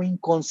como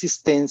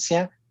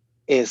inconsistencia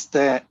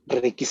este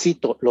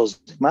requisito.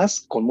 Los demás,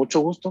 con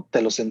mucho gusto,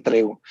 te los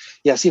entrego.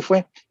 Y así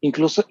fue.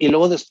 Incluso, y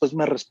luego después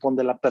me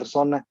responde la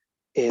persona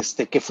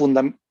que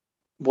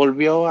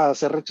volvió a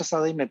ser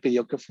rechazada y me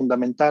pidió que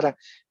fundamentara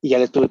y ya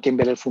le tuve que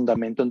enviar el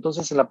fundamento.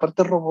 Entonces, en la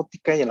parte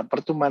robótica y en la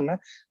parte humana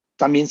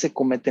también se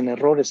cometen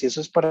errores y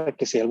eso es para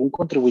que si algún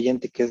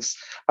contribuyente que es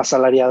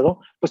asalariado,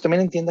 pues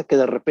también entienda que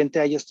de repente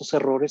hay estos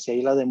errores y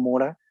hay la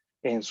demora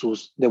en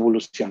sus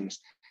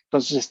devoluciones.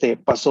 Entonces,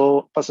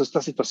 pasó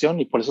esta situación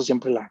y por eso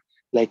siempre la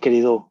he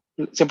querido,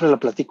 siempre la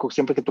platico,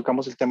 siempre que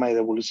tocamos el tema de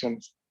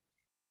devoluciones.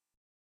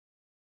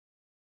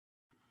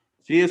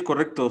 Sí, es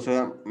correcto, o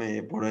sea,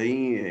 por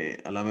ahí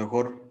a lo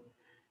mejor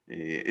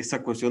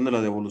esta cuestión de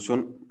la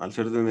devolución, al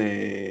ser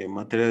de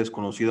materia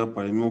desconocida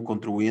para el mismo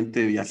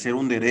contribuyente y al ser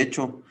un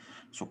derecho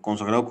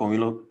consagrado, como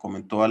bien lo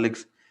comentó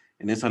Alex,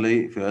 en esa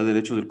Ley Federal de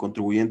Derechos del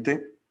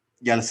Contribuyente,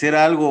 y al ser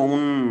algo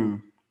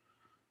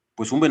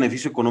pues un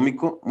beneficio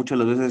económico muchas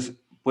de las veces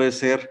puede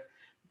ser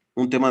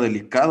un tema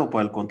delicado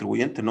para el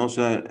contribuyente, ¿no? O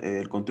sea,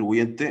 el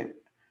contribuyente,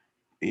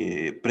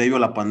 previo a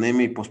la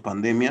pandemia y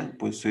pospandemia,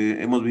 pues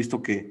hemos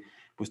visto que,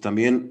 pues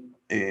también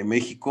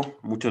México,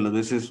 muchas de las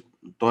veces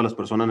todas las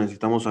personas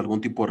necesitamos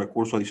algún tipo de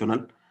recurso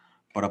adicional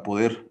para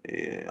poder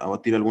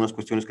abatir algunas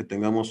cuestiones que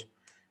tengamos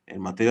en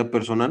materia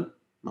personal,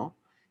 ¿no?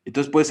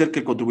 Entonces puede ser que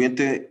el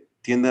contribuyente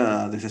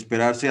tienda a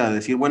desesperarse, a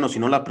decir, bueno, si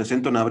no la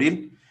presento en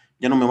abril,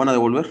 ya no me van a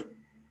devolver,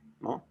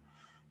 ¿no?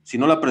 Si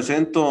no la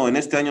presento en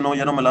este año, no,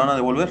 ya no me la van a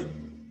devolver,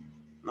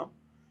 ¿no?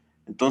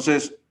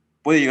 Entonces,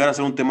 puede llegar a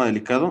ser un tema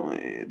delicado,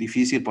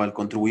 difícil para el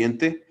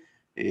contribuyente,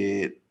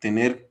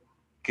 tener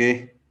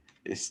que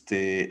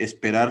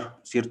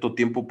esperar cierto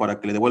tiempo para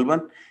que le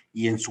devuelvan,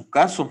 y en su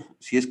caso,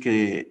 si es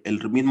que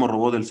el mismo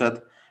robot del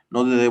SAT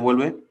no le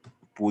devuelve,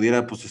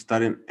 pudiera pues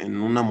estar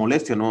en una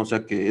molestia, ¿no? O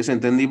sea que es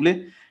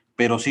entendible,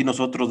 pero sí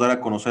nosotros dar a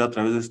conocer a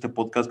través de este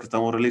podcast que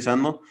estamos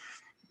realizando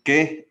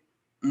que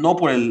no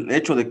por el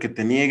hecho de que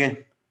te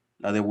nieguen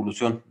la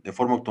devolución de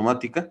forma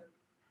automática,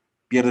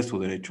 pierdes tu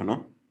derecho,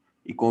 ¿no?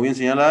 Y como bien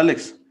señala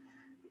Alex,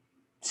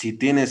 si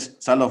tienes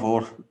saldo a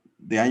favor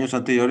de años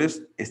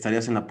anteriores,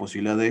 estarías en la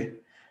posibilidad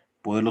de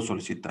poderlo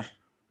solicitar,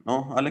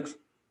 ¿no, Alex?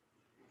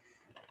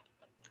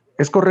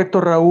 Es correcto,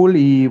 Raúl,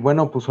 y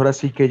bueno, pues ahora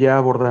sí que ya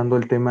abordando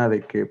el tema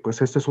de que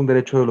pues esto es un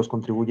derecho de los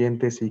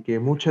contribuyentes y que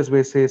muchas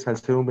veces al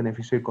ser un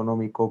beneficio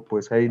económico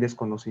pues hay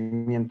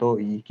desconocimiento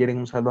y quieren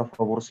un saldo a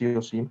favor sí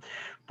o sí,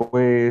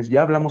 pues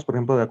ya hablamos por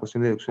ejemplo de la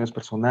cuestión de deducciones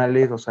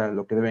personales, o sea,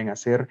 lo que deben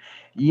hacer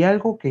y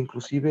algo que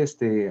inclusive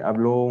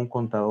habló un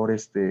contador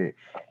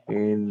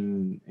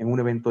en un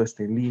evento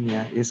en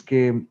línea, es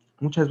que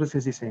muchas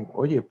veces dicen,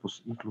 oye,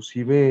 pues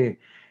inclusive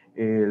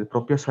el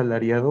propio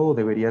asalariado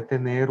debería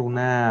tener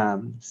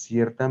una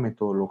cierta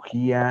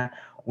metodología,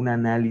 un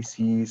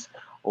análisis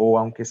o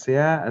aunque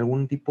sea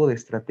algún tipo de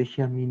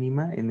estrategia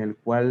mínima en el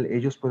cual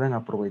ellos puedan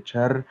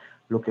aprovechar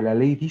lo que la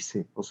ley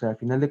dice. O sea, a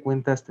final de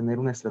cuentas, tener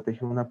una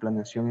estrategia, una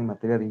planeación en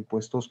materia de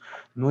impuestos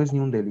no es ni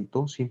un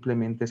delito,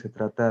 simplemente se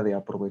trata de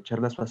aprovechar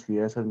las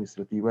facilidades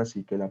administrativas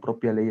y que la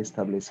propia ley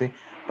establece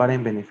para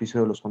en beneficio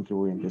de los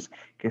contribuyentes.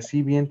 Que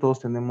si bien todos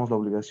tenemos la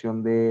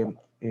obligación de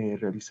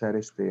realizar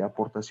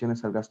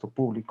aportaciones al gasto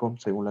público,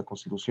 según la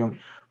Constitución,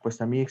 pues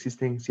también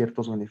existen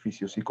ciertos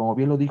beneficios. Y como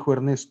bien lo dijo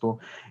Ernesto,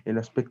 el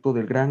aspecto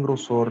del gran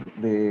grosor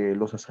de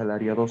los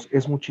asalariados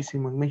es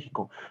muchísimo en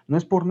México. No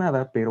es por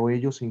nada, pero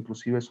ellos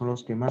inclusive son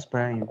los que más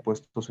pagan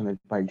impuestos en el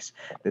país,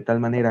 de tal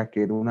manera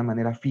que de una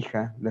manera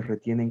fija les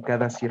retienen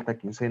cada cierta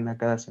quincena,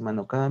 cada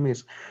semana o cada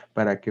mes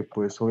para que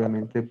pues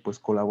obviamente pues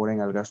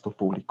colaboren al gasto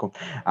público.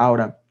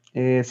 Ahora,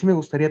 sí me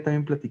gustaría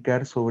también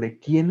platicar sobre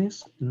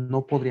quiénes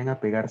no podrían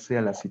apegarse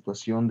a la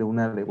situación de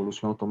una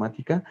devolución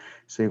automática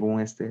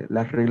según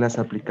las reglas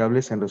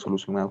aplicables en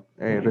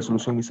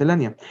resolución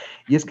miscelánea.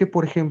 Y es que,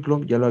 por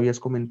ejemplo, ya lo habías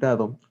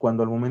comentado,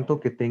 cuando al momento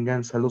que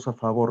tengan saldos a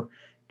favor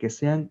que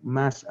sean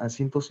más a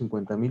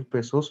 150,000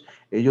 pesos,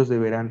 ellos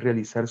deberán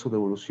realizar su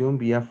devolución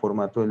vía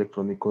formato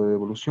electrónico de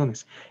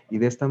devoluciones. Y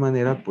de esta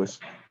manera, pues,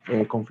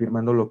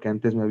 confirmando lo que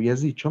antes me habías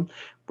dicho,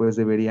 pues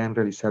deberían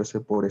realizarse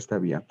por esta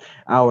vía.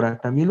 Ahora,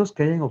 también los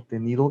que hayan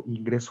obtenido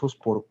ingresos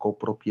por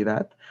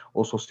copropiedad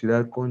o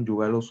sociedad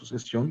conyugal o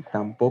sucesión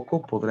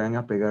tampoco podrán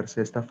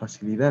apegarse a esta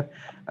facilidad.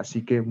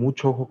 Así que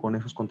mucho ojo con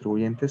esos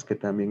contribuyentes que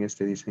también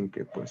dicen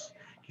que pues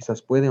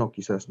quizás pueden o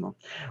quizás no.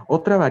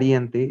 Otra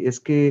variante es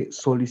que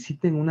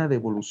soliciten una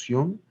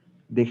devolución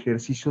de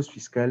ejercicios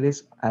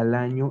fiscales al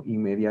año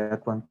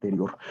inmediato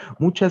anterior.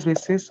 Muchas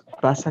veces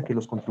pasa que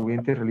los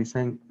contribuyentes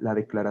realizan la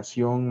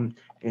declaración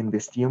en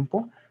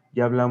destiempo.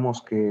 Ya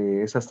hablamos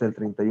que es hasta el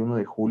 31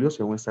 de julio,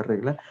 según esta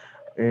regla.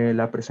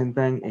 La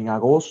presentan en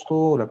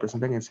agosto, la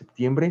presentan en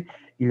septiembre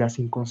y las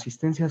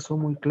inconsistencias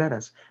son muy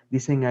claras.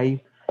 Dicen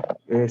ahí,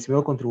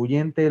 estimado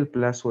contribuyente, el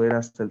plazo era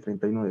hasta el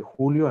 31 de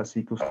julio,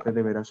 así que usted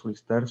deberá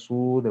solicitar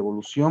su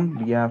devolución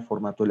vía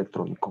formato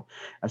electrónico.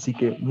 Así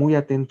que muy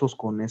atentos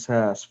con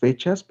esas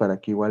fechas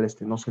para que igual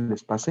no se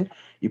les pase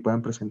y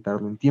puedan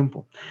presentarlo en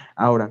tiempo.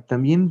 Ahora,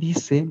 también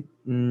dice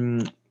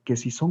que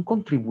si son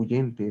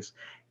contribuyentes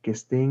que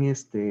estén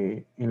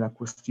en la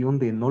cuestión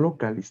de no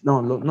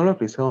localizado, no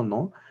localizado,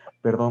 no,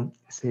 perdón,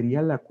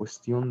 sería la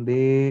cuestión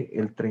de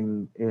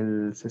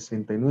el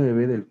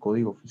 69 del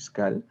Código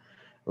Fiscal,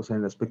 o sea,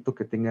 en el aspecto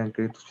que tengan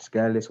créditos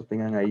fiscales o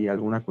tengan ahí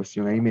alguna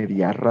cuestión ahí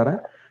media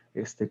rara,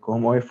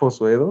 como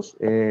EFOS o EDOS,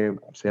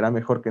 será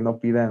mejor que no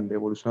pidan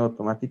devolución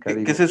automática, ¿Qué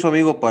es digo. eso,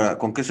 amigo?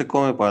 ¿Con qué se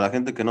come para la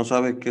gente que no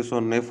sabe qué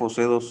son EFOS,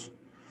 EDOS?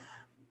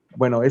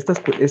 Bueno,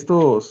 estos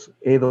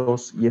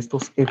EDOS y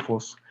estos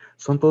EFOS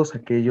son todos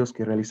aquellos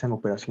que realizan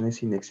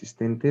operaciones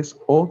inexistentes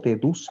o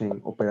deducen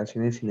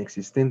operaciones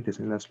inexistentes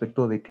en el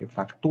aspecto de que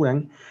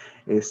facturan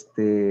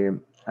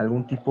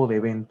algún tipo de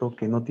evento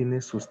que no tiene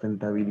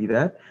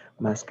sustentabilidad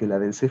más que la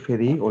del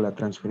CFDI o la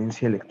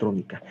transferencia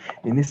electrónica.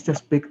 En este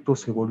aspecto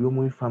se volvió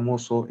muy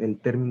famoso el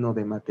término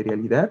de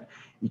materialidad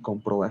y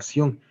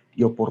comprobación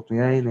y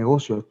oportunidad de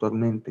negocio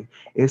actualmente.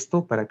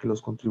 Esto para que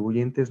los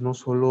contribuyentes no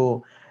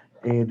solo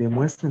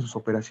demuestren sus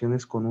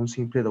operaciones con un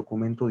simple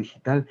documento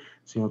digital,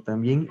 sino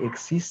también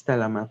exista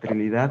la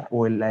materialidad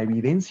o la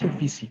evidencia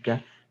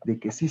física de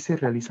que sí se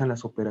realizan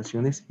las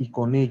operaciones y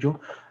con ello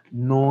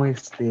no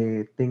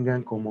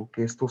tengan como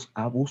que estos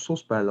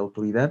abusos para la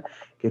autoridad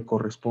que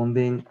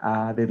corresponden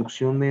a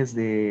deducciones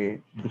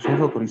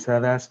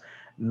autorizadas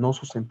no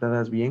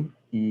sustentadas bien,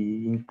 e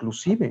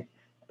inclusive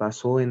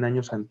pasó en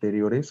años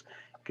anteriores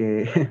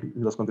que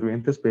los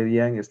contribuyentes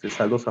pedían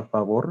saldos a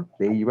favor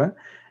de IVA,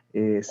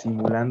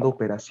 simulando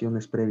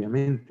operaciones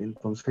previamente.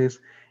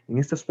 Entonces, en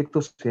este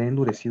aspecto se ha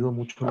endurecido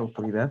mucho la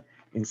autoridad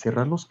en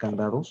cerrar los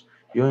candados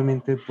y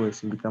obviamente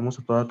pues invitamos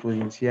a toda tu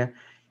audiencia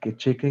que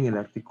chequen el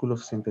artículo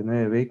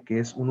 69b, que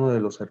es uno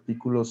de los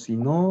artículos, si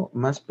no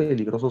más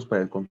peligrosos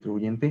para el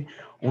contribuyente,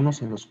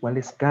 unos en los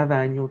cuales cada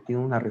año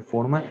tiene una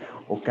reforma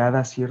o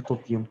cada cierto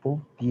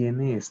tiempo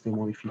tiene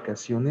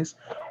modificaciones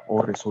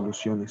o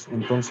resoluciones.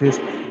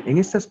 Entonces, en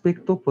este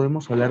aspecto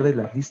podemos hablar de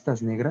las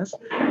listas negras.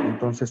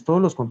 Entonces,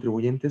 todos los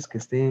contribuyentes que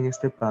estén en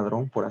este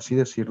padrón, por así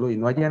decirlo, y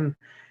no hayan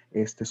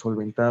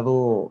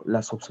solventado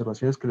las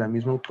observaciones que la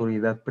misma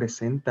autoridad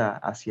presenta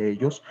hacia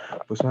ellos,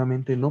 pues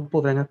obviamente no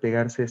podrán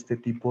apegarse a este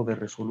tipo de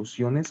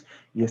resoluciones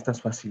y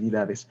estas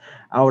facilidades.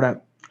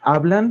 Ahora,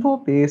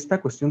 hablando de esta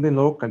cuestión de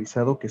no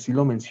localizado, que sí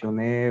lo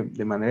mencioné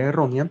de manera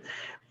errónea,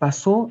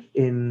 pasó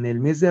en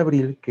el mes de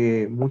abril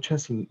que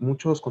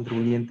muchos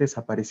contribuyentes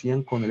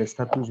aparecían con el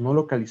estatus no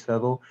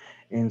localizado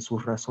en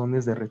sus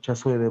razones de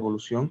rechazo de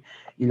devolución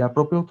y la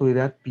propia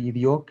autoridad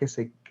pidió que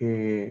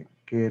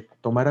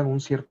tomaran un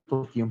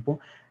cierto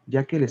tiempo,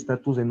 ya que el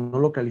estatus de no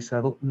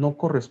localizado no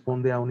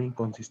corresponde a una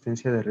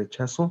inconsistencia de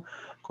rechazo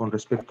con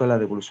respecto a la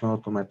devolución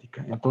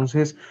automática.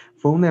 Entonces,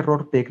 fue un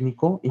error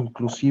técnico,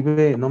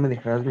 inclusive, no me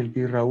dejarás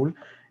mentir, Raúl,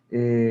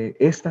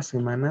 esta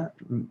semana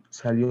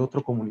salió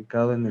otro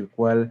comunicado en el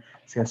cual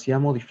se hacía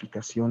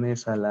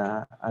modificaciones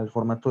al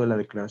formato de la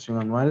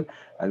declaración anual,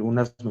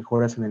 algunas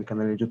mejoras en el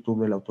canal de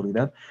YouTube de la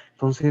autoridad.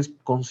 Entonces,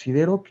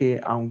 considero que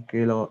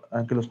aunque los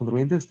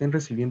contribuyentes estén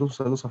recibiendo sus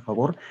saldos a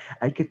favor,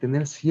 hay que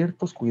tener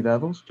ciertos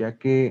cuidados, ya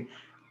que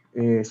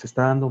se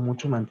está dando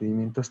mucho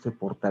mantenimiento a este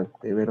portal,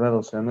 de verdad,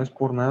 o sea, no es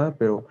por nada,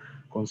 pero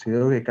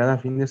considero que cada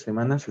fin de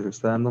semana se le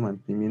está dando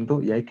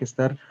mantenimiento y hay que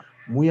estar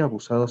muy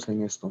abusados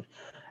en esto.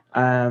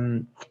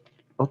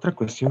 Otra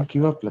cuestión que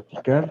iba a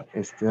platicar,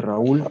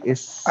 Raúl,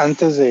 es...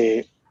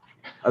 Adelante,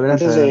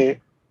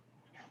 adelante.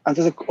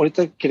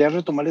 Ahorita quería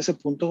retomar ese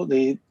punto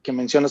de que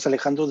mencionas,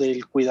 Alejandro,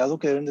 del cuidado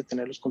que deben de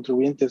tener los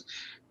contribuyentes,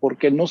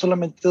 porque no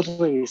solamente es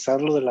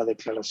revisar lo de la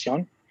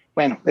declaración.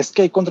 Bueno, es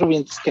que hay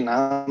contribuyentes que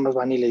nada más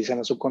van y le dicen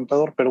a su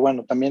contador, pero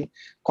bueno, también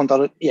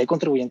contador, y hay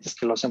contribuyentes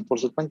que lo hacen por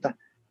su cuenta.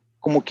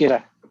 Como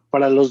quiera,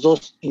 para los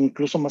dos,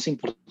 incluso más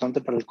importante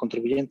para el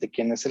contribuyente,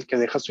 quien es el que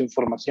deja su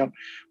información.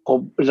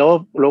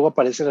 Luego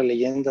aparece la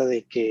leyenda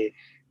de que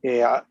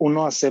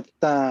uno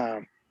acepta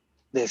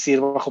decir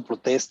bajo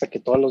protesta que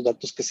todos los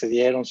datos que se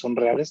dieron son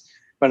reales.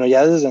 Bueno,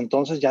 ya desde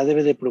entonces ya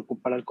debe de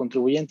preocupar al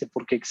contribuyente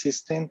porque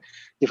existen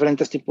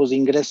diferentes tipos de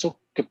ingreso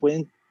que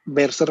pueden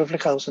verse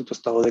reflejados en tu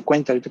estado de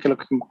cuenta. Ahorita que lo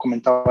que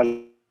comentaba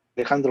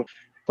Alejandro,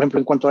 por ejemplo,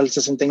 en cuanto al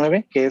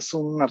 69, que es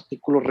un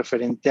artículo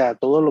referente a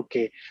todo lo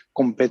que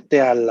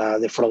compete a la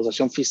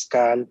defraudación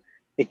fiscal,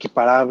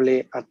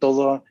 equiparable a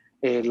todo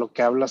lo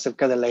que habla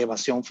acerca de la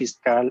evasión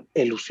fiscal,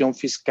 elusión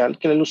fiscal,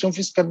 que la elusión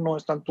fiscal no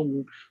es tanto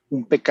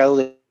un pecado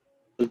del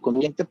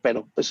contribuyente,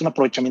 pero es un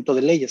aprovechamiento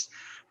de leyes.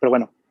 Pero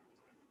bueno,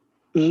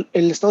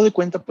 el estado de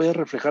cuenta puede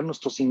reflejar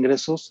nuestros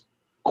ingresos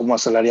como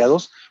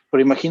asalariados,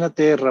 pero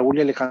imagínate, Raúl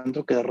y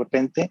Alejandro, que de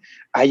repente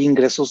hay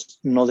ingresos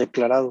no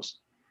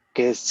declarados,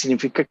 que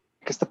significa que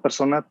esta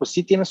persona pues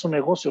sí tiene su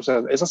negocio, o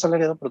sea, es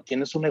asalariado, pero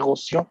tiene su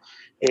negocio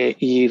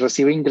y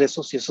recibe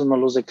ingresos y esos no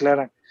los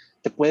declara.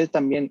 Te puede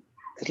también,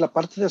 es la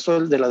parte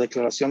de la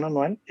declaración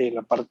anual,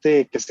 la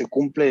parte que se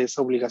cumple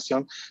esa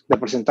obligación de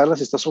presentarla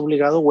si estás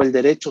obligado, o el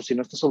derecho si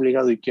no estás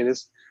obligado y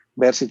quieres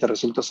ver si te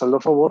resulta saldo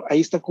a favor,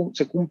 ahí se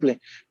cumple.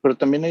 Pero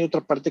también hay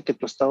otra parte que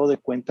tu estado de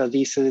cuenta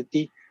dice de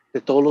ti, de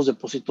todos los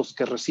depósitos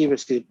que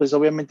recibes, y pues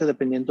obviamente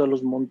dependiendo de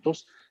los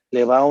montos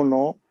le va o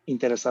no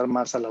interesar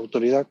más a la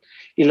autoridad.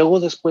 Y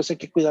luego después hay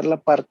que cuidar la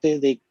parte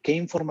de qué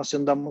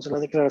información damos en la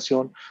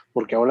declaración,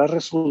 porque ahora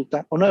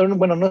resulta, o no,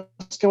 bueno, no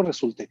es que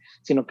resulte,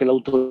 sino que la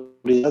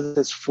autoridad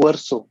de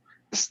esfuerzo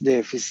de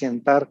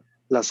eficientar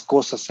las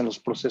cosas en los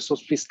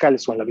procesos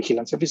fiscales o en la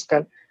vigilancia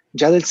fiscal,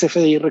 ya del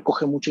CFDI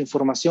recoge mucha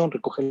información,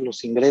 recoge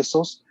los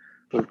ingresos,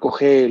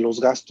 recoge los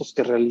gastos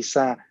que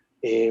realiza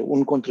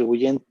un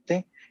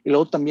contribuyente, y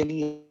luego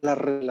también la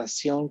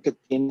relación que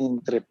tiene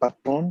entre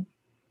patrón,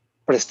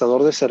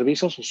 prestador de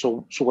servicios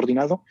o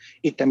subordinado,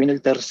 y también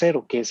el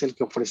tercero, que es el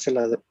que ofrece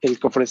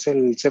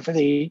el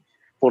CFDI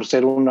por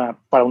ser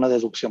para una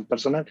deducción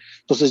personal.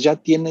 Entonces ya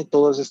tiene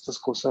todas estas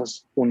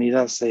cosas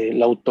unidas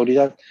la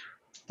autoridad.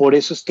 Por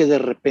eso es que de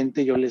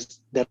repente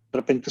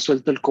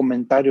suelto el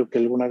comentario que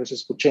alguna vez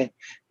escuché,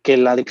 que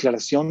la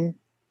declaración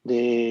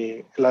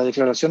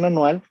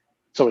anual,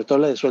 sobre todo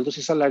la de sueldos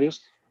y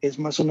salarios, es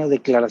más una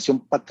declaración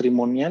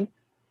patrimonial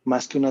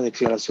más que una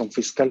declaración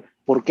fiscal.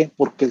 ¿Por qué?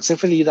 Porque el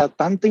CFDI da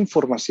tanta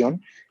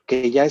información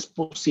que ya es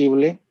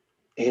posible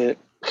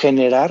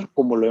generar,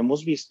 como lo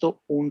hemos visto,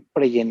 un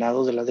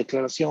prellenado de la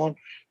declaración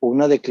o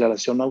una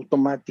declaración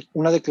automática,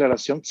 una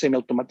declaración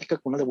semiautomática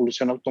con una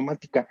devolución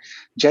automática.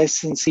 Ya es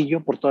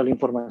sencillo por toda la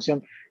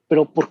información.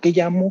 Pero ¿por qué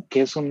llamo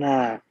que es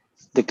una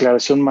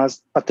declaración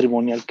más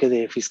patrimonial que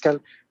de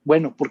fiscal?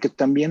 Bueno, porque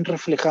también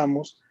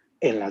reflejamos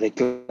en la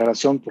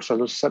declaración por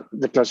sueldos,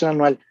 declaración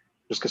anual,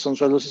 los que son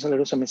sueldos y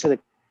salarios, también se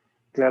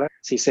declara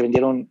si se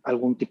vendieron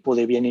algún tipo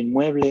de bien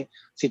inmueble,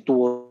 si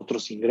tuvo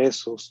otros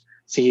ingresos,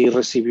 si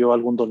recibió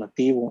algún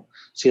donativo,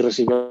 si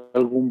recibió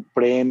algún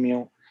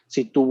premio,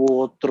 si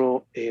tuvo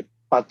otro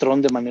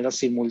patrón de manera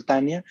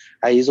simultánea.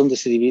 Ahí es donde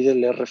se divide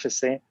el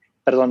RFC,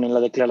 perdón, en la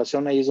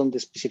declaración, ahí es donde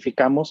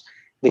especificamos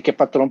de qué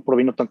patrón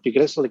provino tanto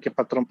ingreso, de qué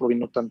patrón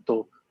provino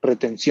tanto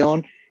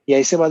retención, y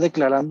ahí se va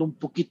declarando un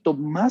poquito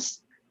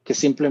más que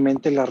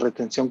simplemente la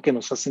retención que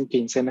nos hacen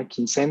quincena a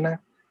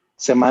quincena,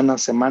 semana a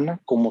semana,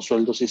 como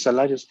sueldos y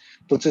salarios.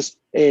 Entonces,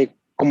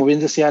 como bien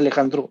decía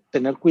Alejandro,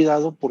 tener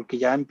cuidado porque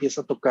ya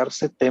empieza a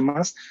tocarse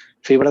temas,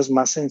 fibras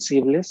más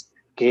sensibles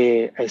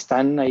que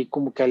están ahí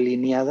como que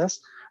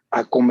alineadas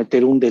a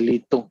cometer un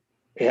delito.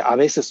 A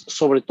veces,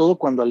 sobre todo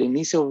cuando al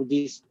inicio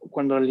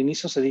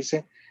se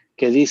dice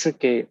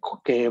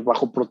que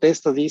bajo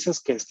protesta dices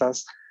que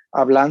estás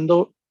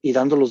hablando y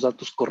dando los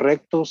datos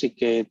correctos y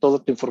que toda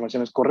tu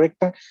información es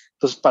correcta.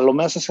 Entonces,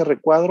 palomeas ese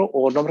recuadro,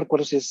 o no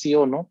recuerdo si es sí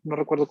o no, no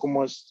recuerdo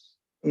cómo es,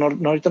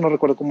 ahorita no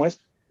recuerdo cómo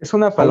es. Es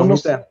una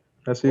palomita,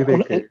 así de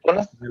que...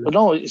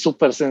 No,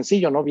 súper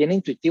sencillo, ¿no? Bien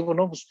intuitivo,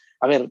 ¿no? Pues,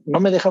 a ver, no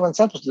me deja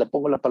avanzar, pues le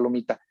pongo la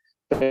palomita.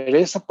 Pero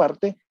esa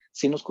parte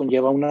sí nos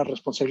conlleva una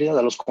responsabilidad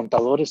a los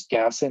contadores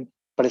que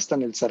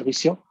prestan el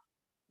servicio,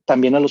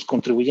 también a los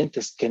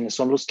contribuyentes, quienes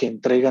son los que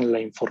entregan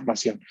la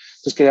información.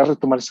 Entonces, quería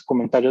retomar ese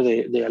comentario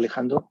de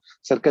Alejandro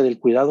acerca del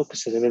cuidado que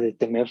se debe de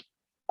tener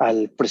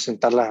al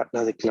presentar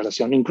la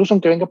declaración. Incluso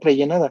aunque venga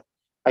prellenada,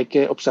 hay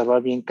que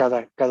observar bien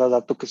cada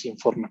dato que se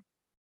informa.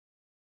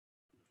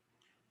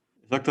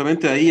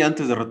 Exactamente, ahí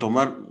antes de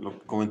retomar lo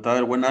que comentaba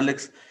el buen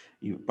Alex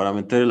y para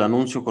meter el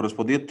anuncio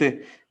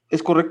correspondiente,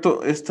 es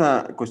correcto,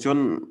 esta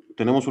cuestión,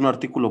 tenemos un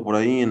artículo por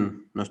ahí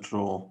en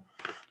nuestro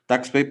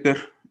tax paper,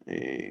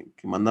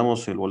 que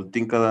mandamos el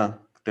boletín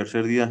cada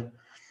tercer día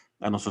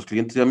a nuestros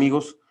clientes y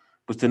amigos,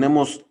 pues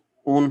tenemos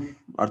un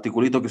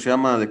articulito que se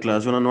llama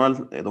Declaración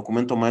Anual,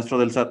 Documento Maestro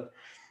del SAT,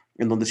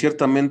 en donde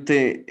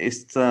ciertamente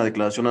esta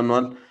declaración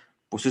anual,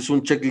 pues es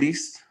un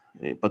checklist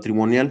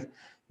patrimonial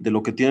de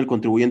lo que tiene el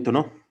contribuyente o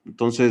no.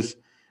 Entonces,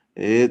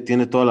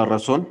 tiene toda la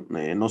razón,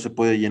 no se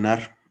puede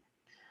llenar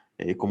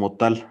como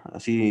tal,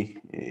 así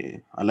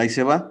al ahí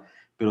se va,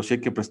 pero sí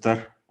hay que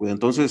prestar cuidado.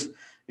 Entonces,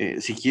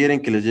 si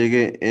quieren que les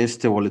llegue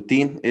este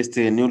boletín,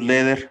 este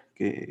newsletter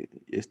que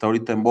está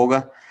ahorita en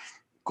boga,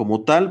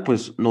 como tal,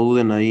 pues no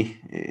duden ahí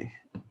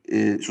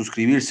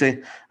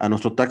suscribirse a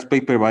nuestro Tax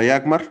Paper by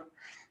Agmar.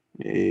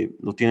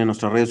 Lo tienen en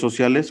nuestras redes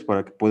sociales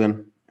para que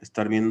puedan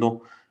estar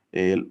viendo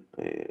el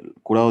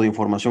curado de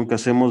información que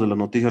hacemos de las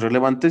noticias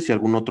relevantes y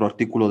algún otro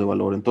artículo de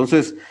valor.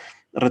 Entonces,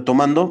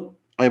 retomando,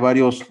 hay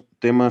varios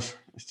temas,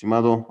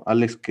 estimado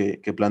Alex,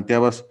 que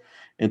planteabas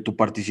en tu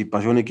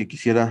participación y que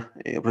quisiera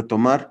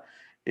retomar.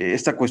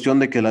 Esta cuestión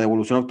de que la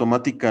devolución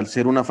automática, al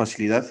ser una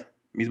facilidad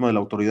misma de la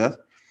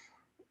autoridad,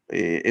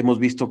 hemos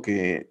visto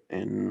que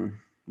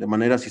de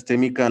manera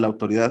sistémica la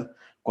autoridad,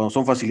 cuando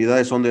son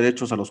facilidades, son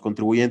derechos a los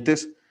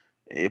contribuyentes,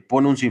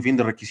 pone un sinfín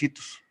de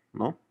requisitos,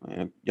 ¿no?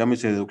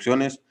 Llámese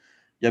deducciones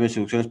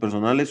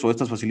personales o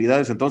estas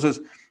facilidades.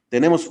 Entonces,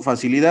 tenemos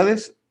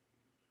facilidades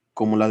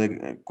como la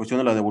cuestión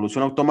de la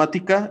devolución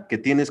automática, que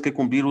tienes que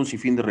cumplir un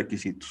sinfín de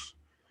requisitos.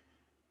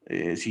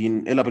 Si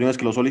es la primera vez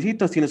que lo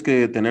solicitas, tienes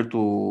que tener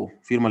tu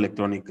firma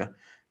electrónica.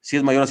 Si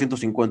es mayor a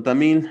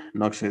 150,000,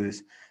 no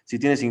accedes. Si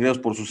tienes ingresos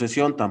por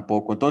sucesión,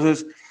 tampoco.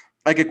 Entonces,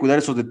 hay que cuidar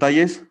esos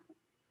detalles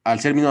al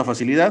ser misma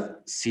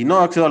facilidad. Si no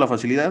accedo a la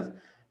facilidad,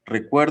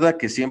 recuerda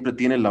que siempre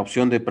tienes la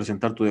opción de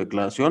presentar tu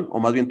declaración o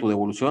más bien tu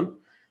devolución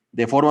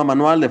de forma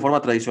manual, de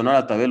forma tradicional,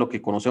 a través de lo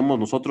que conocemos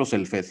nosotros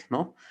el FED,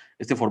 ¿no?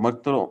 Este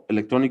formato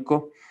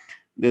electrónico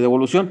de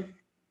devolución.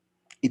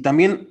 Y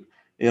también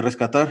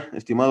rescatar,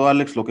 estimado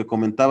Alex, lo que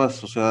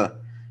comentabas, o sea,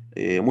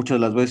 muchas de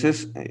las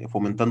veces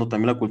fomentando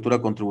también la cultura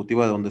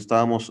contributiva de donde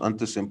estábamos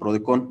antes en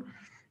Prodecon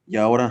y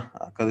ahora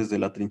acá desde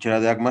la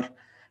trinchera de Agmar,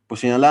 pues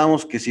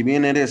señalábamos que si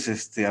bien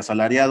eres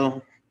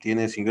asalariado,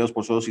 tienes ingresos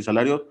por sueldos y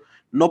salarios,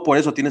 no por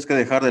eso tienes que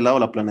dejar de lado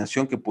la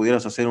planeación que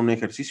pudieras hacer un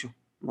ejercicio,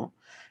 ¿no?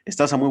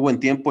 Estás a muy buen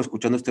tiempo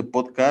escuchando este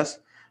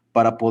podcast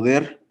para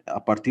poder,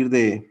 a partir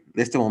de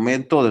este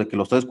momento, de que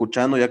lo estás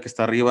escuchando, ya que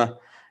está arriba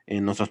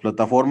en nuestras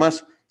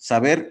plataformas,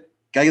 saber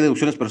que hay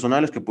deducciones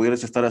personales que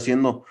pudieras estar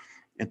haciendo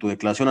en tu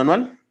declaración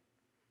anual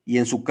y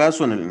en su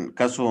caso, en el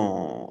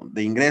caso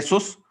de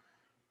ingresos,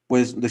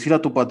 pues decir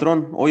a tu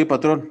patrón, oye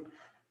patrón,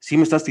 ¿sí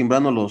me estás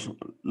timbrando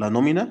la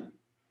nómina?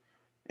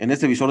 En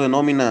este visor de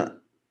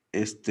nómina,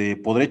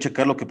 podré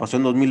checar lo que pasó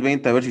en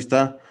 2020 a ver si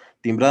está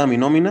timbrada mi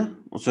nómina,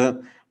 o sea,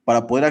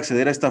 para poder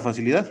acceder a esta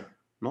facilidad,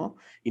 ¿no?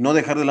 Y no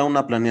dejar de lado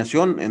una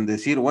planeación en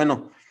decir,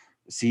 bueno,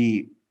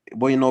 si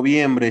voy en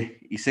noviembre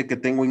y sé que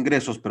tengo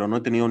ingresos, pero no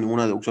he tenido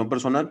ninguna deducción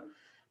personal,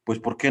 pues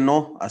 ¿por qué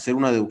no hacer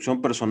una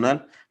deducción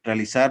personal,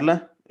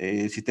 realizarla?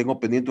 Si tengo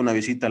pendiente una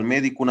visita al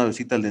médico, una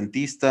visita al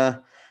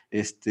dentista,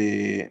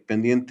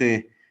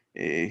 pendiente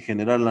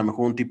generar a lo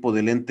mejor un tipo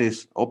de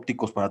lentes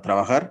ópticos para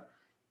trabajar,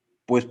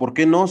 pues ¿por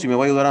qué no? Si me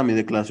va a ayudar a mi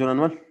declaración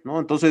anual, ¿no?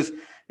 Entonces,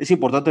 es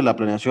importante la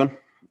planeación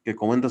que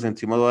comentas,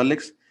 estimado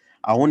Alex,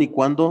 aun y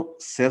cuando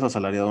seas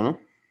asalariado, ¿no?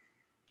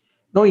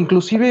 No,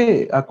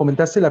 inclusive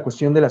comentaste la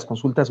cuestión de las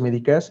consultas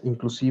médicas,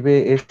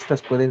 inclusive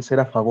estas pueden ser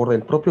a favor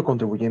del propio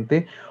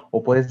contribuyente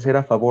o pueden ser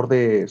a favor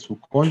de su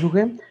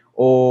cónyuge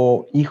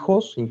o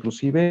hijos,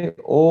 inclusive,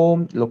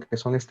 o lo que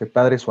son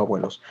padres o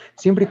abuelos.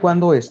 Siempre y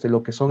cuando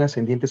lo que son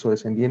ascendientes o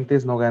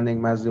descendientes no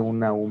ganen más de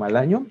una UMA al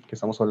año, que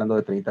estamos hablando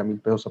de 30,000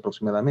 pesos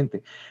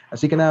aproximadamente.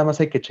 Así que nada más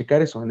hay que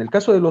checar eso. En el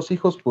caso de los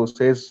hijos, pues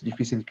es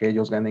difícil que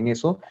ellos ganen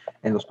eso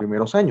en los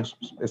primeros años.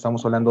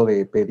 Estamos hablando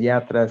de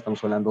pediatra,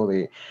 estamos hablando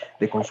de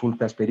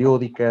consultas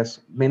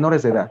periódicas,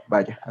 menores de edad,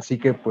 vaya. Así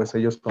que pues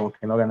ellos como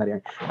que no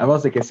ganarían. A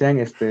menos de que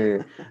sean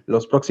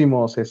los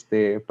próximos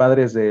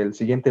padres del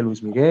siguiente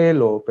Luis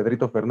Miguel o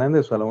Pedrito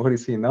Fernández, o a lo mejor y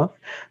sí, ¿no?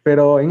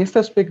 Pero en este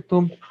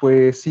aspecto,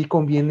 pues sí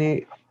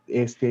conviene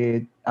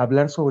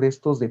hablar sobre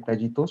estos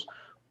detallitos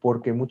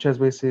porque muchas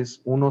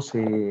veces uno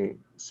se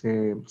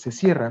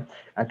cierra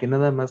a que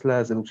nada más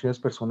las deducciones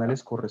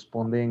personales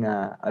corresponden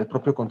al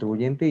propio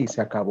contribuyente y se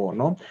acabó,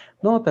 ¿no?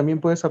 No, también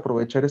puedes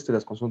aprovechar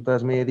las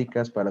consultas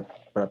médicas para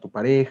tu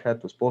pareja,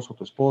 tu esposo,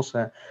 tu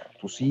esposa,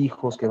 tus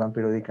hijos que van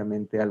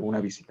periódicamente a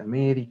alguna visita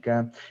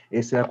médica,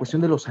 la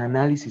cuestión de los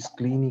análisis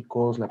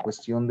clínicos, la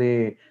cuestión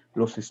de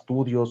los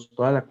estudios,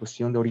 toda la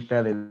cuestión de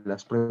ahorita de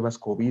las pruebas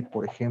COVID,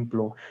 por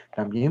ejemplo,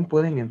 también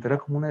pueden entrar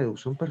como una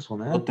deducción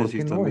personal, ¿por qué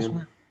Prótesis no? Es también.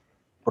 una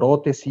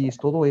prótesis,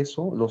 todo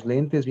eso, los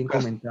lentes bien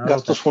comentados,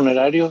 Gastos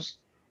funerarios.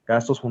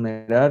 gastos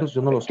funerarios,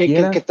 yo no los Que, que,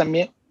 quiera. que,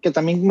 también, que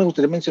también me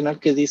gustaría mencionar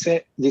que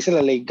dice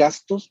la ley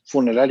gastos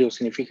funerarios,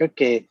 significa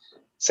que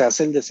se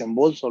hace el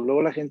desembolso.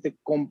 Luego la gente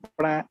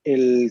compra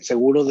el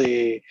seguro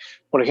de,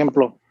 por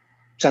ejemplo,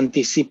 se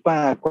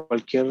anticipa a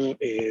cualquier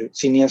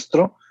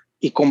siniestro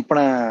y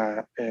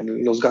compra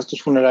los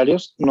gastos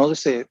funerarios,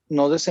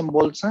 no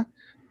desembolsa,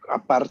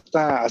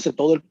 aparta, hace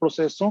todo el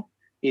proceso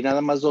y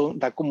nada más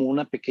da como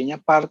una pequeña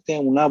parte,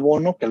 un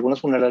abono, que algunas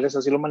funerarias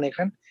así lo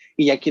manejan,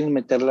 y ya quieren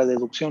meter la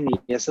deducción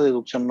y esa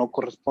deducción no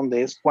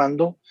corresponde, es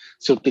cuando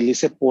se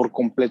utilice por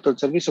completo el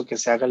servicio, que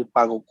se haga el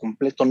pago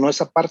completo, no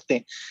esa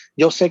parte.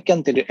 Yo sé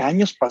que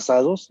años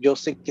pasados, yo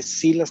sé que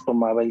sí las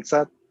tomaba el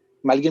SAT.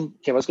 Alguien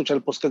que va a escuchar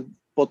el podcast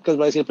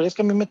va a decir, pero es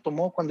que a mí me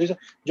tomó cuando hice,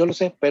 yo lo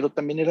sé, pero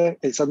también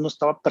el SAT no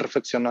estaba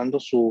perfeccionando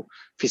su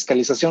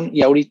fiscalización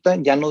y ahorita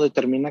ya no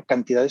determina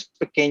cantidades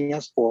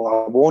pequeñas o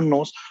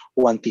abonos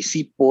o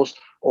anticipos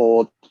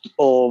o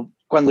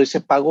cuando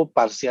dice pago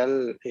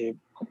parcial,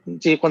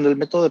 sí, cuando el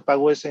método de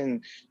pago es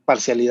en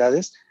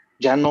parcialidades,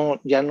 ya no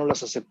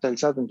las acepta el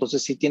SAT.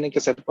 Entonces sí tiene que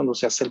ser cuando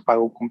se hace el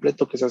pago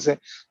completo, que se hace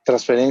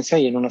transferencia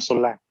y en una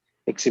sola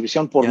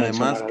exhibición, Y por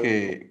además mencionar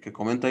algo. que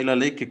comenta ahí la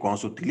ley que cuando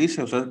se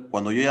utilice, o sea,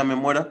 cuando yo ya me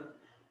muera,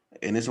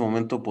 en ese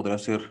momento podrá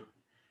ser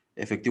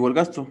efectivo el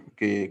gasto,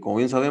 que como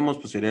bien sabemos,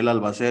 pues sería el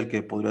albacea el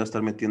que podría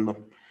estar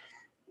metiendo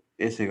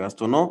ese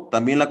gasto, ¿no?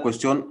 También la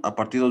cuestión a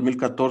partir de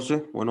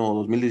 2014, bueno,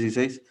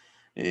 2016,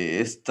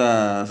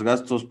 estos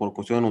gastos por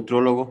cuestión de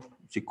nutriólogo,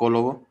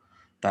 psicólogo,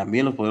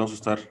 también los podemos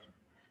estar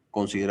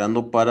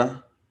considerando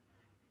para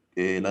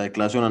la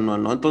declaración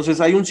anual, ¿no? Entonces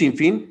hay un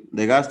sinfín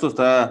de gastos,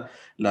 está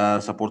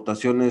las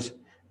aportaciones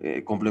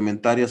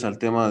complementarias al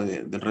tema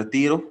del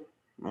retiro,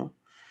 ¿no?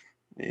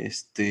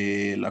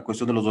 La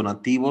cuestión de los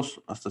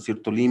donativos hasta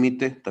cierto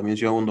límite, también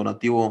si hago un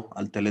donativo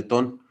al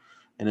Teletón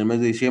en el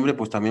mes de diciembre,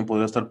 pues también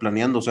podría estar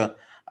planeando, o sea,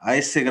 a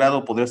ese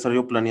grado podría estar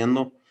yo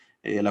planeando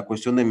la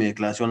cuestión de mi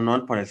declaración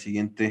anual para el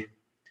siguiente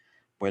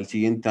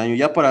año.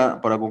 Ya para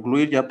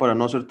concluir, ya para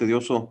no ser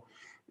tedioso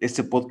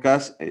este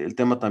podcast, el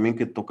tema también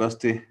que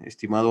tocaste,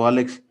 estimado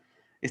Alex,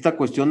 esta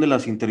cuestión de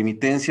las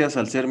intermitencias,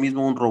 al ser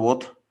mismo un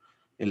robot,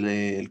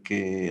 el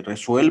que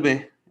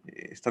resuelve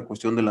esta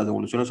cuestión de las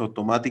devoluciones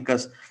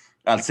automáticas,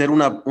 al ser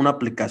una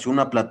aplicación,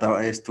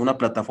 una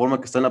plataforma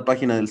que está en la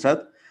página del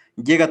SAT,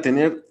 llega a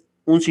tener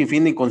un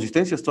sinfín de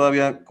inconsistencias.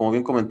 Todavía, como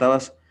bien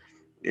comentabas,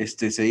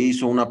 se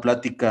hizo una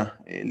plática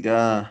el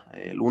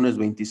lunes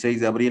 26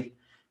 de abril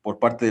por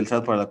parte del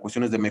SAT para las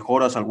cuestiones de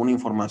mejoras, alguna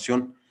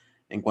información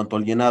en cuanto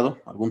al llenado,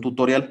 algún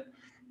tutorial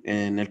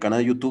en el canal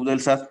de YouTube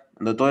del SAT,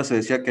 donde todavía se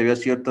decía que había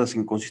ciertas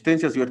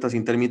inconsistencias, ciertas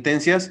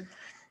intermitencias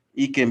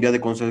y que en vía de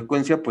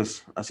consecuencia,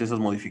 pues, hacía esas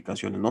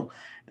modificaciones, ¿no?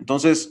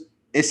 Entonces,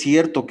 es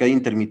cierto que hay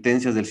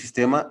intermitencias del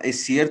sistema,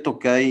 es cierto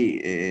que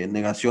hay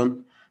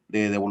negación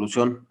de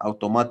devolución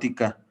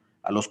automática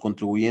a los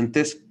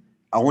contribuyentes,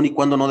 aun y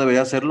cuando no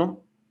debería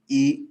hacerlo,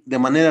 y de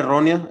manera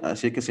errónea,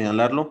 así hay que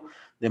señalarlo,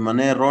 de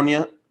manera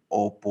errónea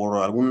o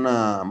por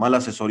alguna mala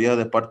asesoría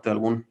de parte de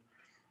algún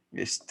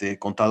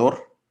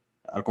contador,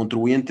 al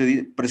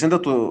contribuyente,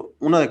 presenta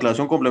una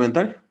declaración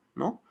complementaria,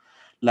 ¿no?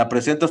 La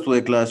presentas tu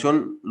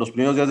declaración los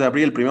primeros días de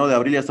abril, el 1 de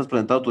abril ya estás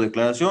presentando tu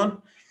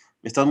declaración,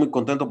 estás muy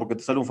contento porque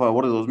te sale un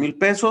favor de 2,000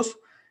 pesos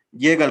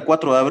llega el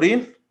 4 de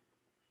abril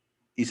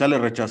y sale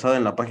rechazada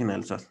en la página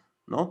del SAT,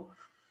 ¿no?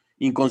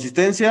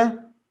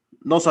 Inconsistencia,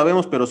 no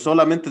sabemos, pero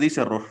solamente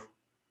dice error.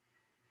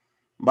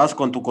 Vas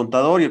con tu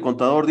contador y el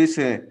contador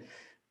dice,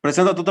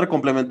 preséntate otra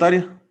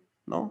complementaria,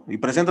 ¿no? Y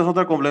presentas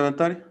otra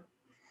complementaria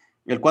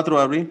el 4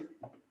 de abril.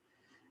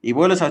 Y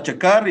vuelves a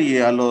checar y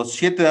a los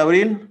 7 de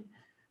abril,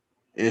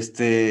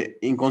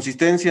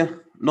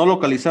 inconsistencia, no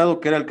localizado,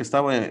 que era el que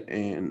estaba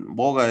en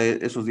boga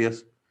esos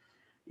días.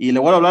 Y le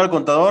vuelvo a hablar al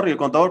contador y el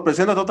contador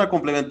presenta otra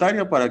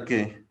complementaria para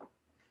que,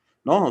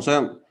 ¿no? O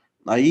sea,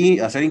 ahí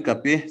hacer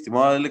hincapié,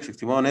 estimado Alex,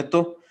 estimado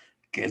Neto,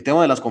 que el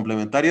tema de las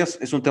complementarias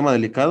es un tema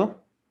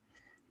delicado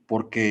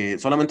porque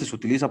solamente se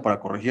utiliza para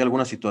corregir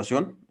alguna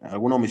situación,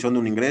 alguna omisión de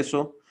un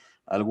ingreso,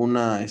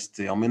 alguna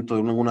aumento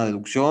de alguna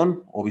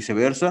deducción o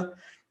viceversa,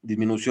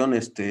 disminución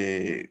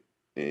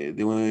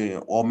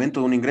o aumento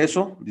de un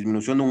ingreso,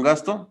 disminución de un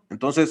gasto.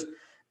 Entonces,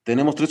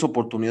 tenemos 3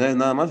 oportunidades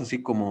nada más,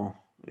 así como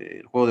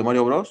el juego de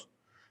Mario Bros.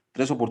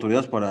 3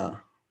 oportunidades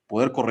para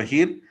poder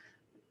corregir.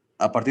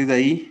 A partir de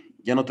ahí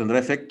ya no tendrá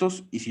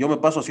efectos. Y si yo me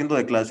paso haciendo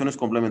declaraciones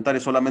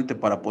complementarias solamente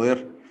para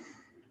poder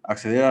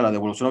acceder a la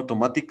devolución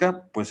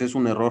automática, pues es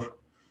un error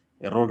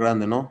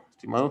grande, ¿no,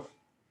 estimado?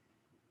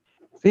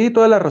 Sí,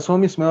 toda la razón,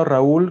 mi estimado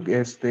Raúl.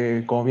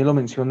 Como bien lo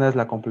mencionas,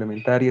 la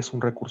complementaria es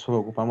un recurso que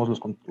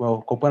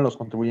ocupan los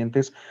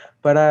contribuyentes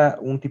para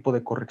un tipo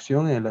de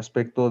corrección en el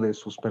aspecto de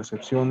sus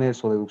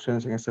percepciones o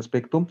deducciones en este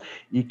aspecto,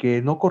 y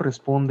que no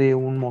corresponde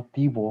un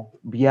motivo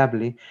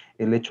viable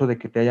el hecho de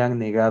que te hayan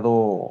negado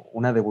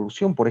una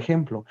devolución, por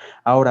ejemplo.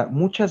 Ahora,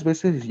 muchas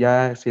veces,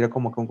 ya sería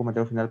como que un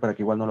comentario final para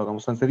que igual no lo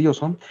hagamos tan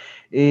tedioso,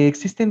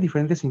 existen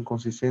diferentes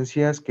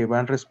inconsistencias que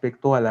van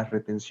respecto a las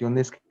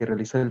retenciones que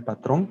realiza el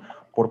patrón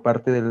por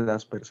parte de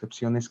las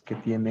percepciones que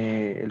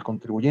tiene el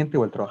contribuyente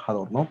o el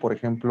trabajador, ¿no? Por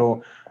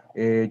ejemplo,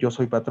 yo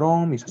soy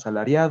patrón, mis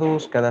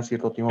asalariados, cada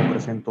cierto tiempo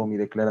presento mi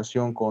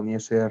declaración con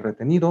ISR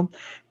retenido,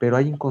 pero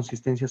hay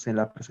inconsistencias en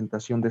la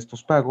presentación de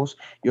estos pagos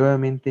y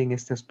obviamente en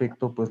este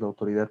aspecto, pues la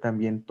autoridad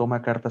también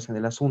toma cartas en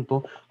el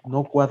asunto,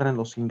 no cuadran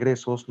los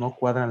ingresos, no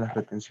cuadran las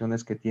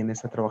retenciones que tiene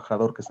ese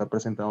trabajador que está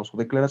presentando su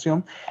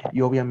declaración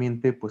y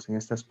obviamente, pues en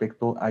este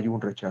aspecto hay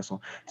un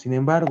rechazo. Sin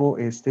embargo,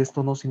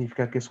 esto no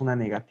significa que es una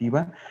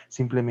negativa,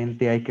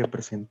 simplemente hay que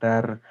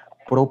presentar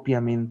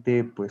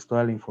propiamente pues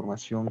toda la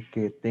información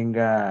que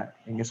tenga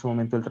en ese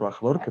momento el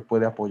trabajador, que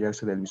puede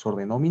apoyarse del visor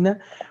de nómina,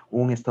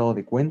 un estado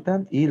de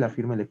cuenta y la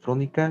firma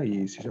electrónica,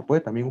 y si se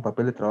puede también un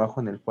papel de trabajo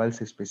en el cual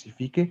se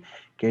especifique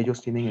que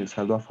ellos tienen el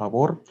saldo a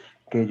favor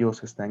que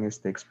ellos están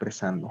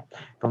expresando.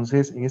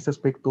 Entonces, en este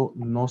aspecto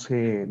no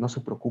se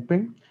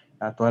preocupen.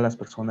 A todas las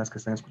personas que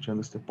están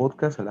escuchando este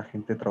podcast, a la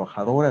gente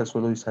trabajadora, de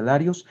sueldos y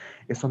salarios,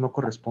 esto no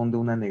corresponde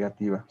a una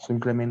negativa.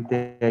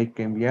 Simplemente hay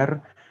que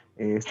enviar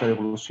esta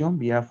devolución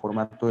vía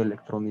formato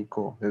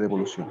electrónico de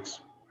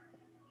devoluciones.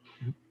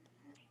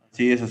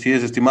 Así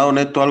es, estimado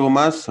Neto, ¿algo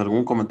más?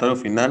 ¿Algún comentario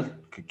final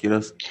que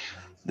quieras Sí,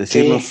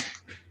 decirnos?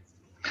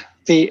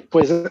 sí,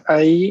 pues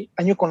ahí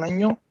año con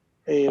año,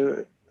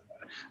 el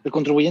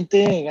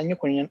contribuyente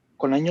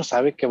con año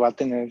sabe que va a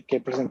tener que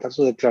presentar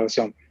su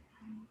declaración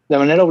de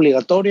manera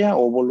obligatoria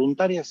o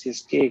voluntaria, si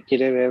es que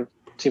quiere ver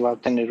si va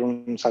a tener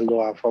un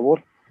saldo a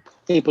favor.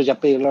 Y pues ya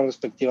pedir la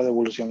respectiva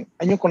devolución.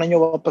 Año con año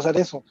va a pasar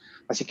eso.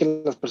 Así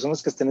que las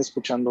personas que estén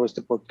escuchando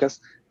este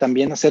podcast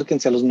también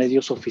acérquense a los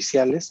medios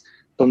oficiales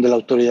donde la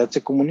autoridad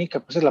se comunica.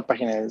 Pues es la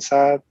página del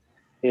SAT,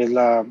 es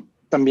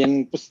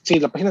también, pues sí,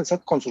 la página del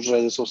SAT con sus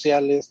redes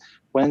sociales.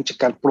 Pueden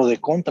checar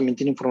Prodecon, también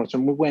tiene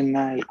información muy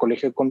buena. El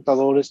Colegio de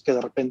Contadores, que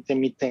de repente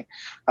emite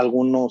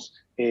algunos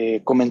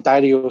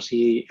comentarios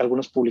y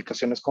algunas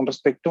publicaciones con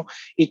respecto.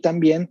 Y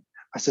también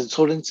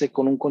asesórense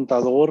con un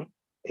contador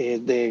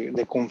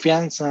de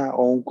confianza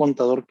o un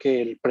contador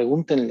que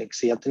pregúntenle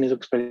si ha tenido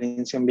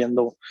experiencia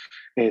enviando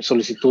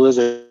solicitudes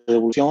de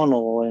devolución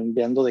o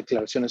enviando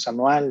declaraciones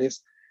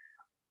anuales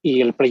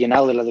y el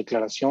prellenado de la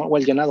declaración o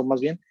el llenado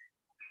más bien.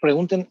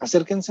 Pregunten,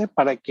 acérquense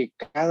para que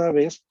cada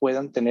vez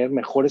puedan tener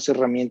mejores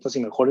herramientas y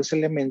mejores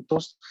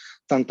elementos,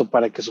 tanto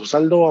para que su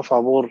saldo a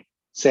favor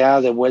sea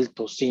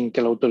devuelto sin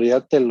que la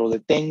autoridad te lo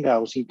detenga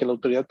o sin que la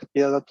autoridad te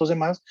pida datos de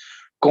más,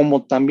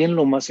 como también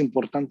lo más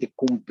importante,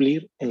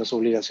 cumplir en las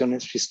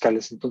obligaciones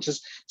fiscales.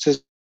 Entonces, ese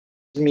es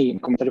mi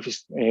comentario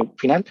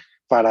final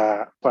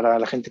para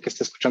la gente que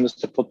está escuchando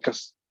este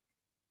podcast.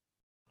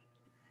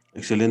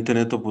 Excelente,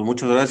 Neto. Pues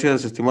muchas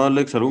gracias, estimado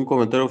Alex. ¿Algún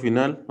comentario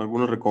final?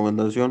 ¿Alguna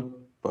recomendación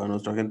para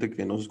nuestra gente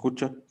que nos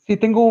escucha? Sí,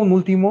 tengo un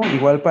último,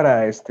 igual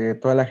para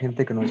toda la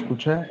gente que nos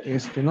escucha.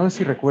 No sé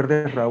si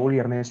recuerdes, Raúl y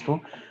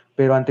Ernesto,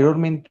 pero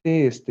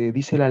anteriormente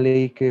dice la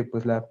ley que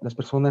pues, las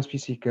personas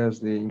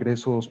físicas de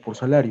ingresos por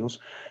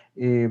salarios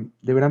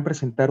deberán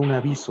presentar un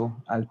aviso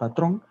al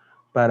patrón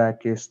para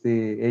que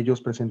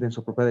ellos presenten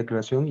su propia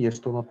declaración y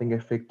esto no tenga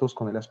efectos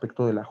con el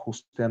aspecto del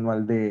ajuste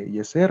anual de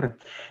ISR.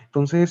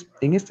 Entonces,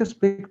 en este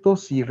aspecto,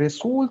 si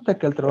resulta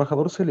que al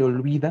trabajador se le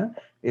olvida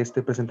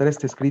presentar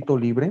este escrito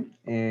libre,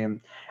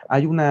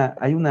 hay un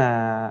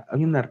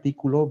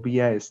artículo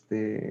vía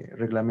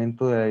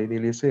reglamento de la ley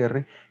del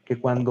ISR que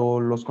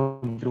cuando los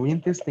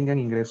contribuyentes tengan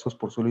ingresos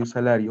por sueldo y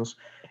salarios,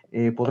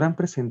 podrán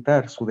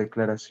presentar su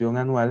declaración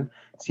anual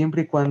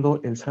siempre y cuando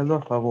el saldo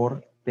a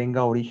favor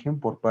tenga origen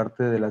por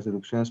parte de las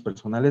deducciones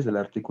personales del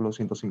artículo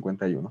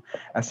 151.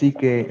 Así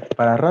que,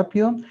 para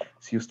rápido,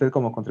 si usted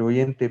como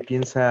contribuyente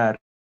piensa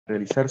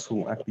realizar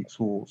su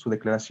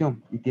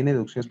declaración y tiene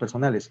deducciones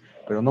personales,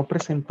 pero no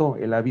presentó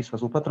el aviso a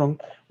su patrón,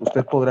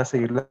 usted podrá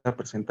seguirla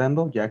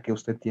presentando ya que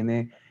usted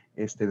tiene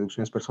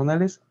deducciones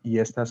personales y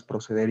estas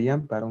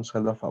procederían para un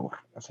saldo a favor.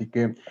 Así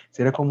que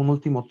sería como un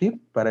último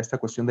tip para esta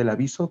cuestión del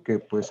aviso que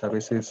pues a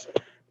veces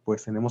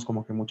pues tenemos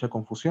como que mucha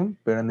confusión,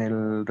 pero en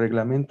el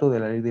reglamento de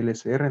la ley del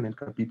ISR, en el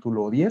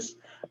capítulo 10,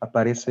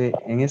 aparece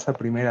en esa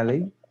primera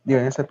ley,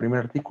 en ese primer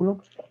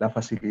artículo, la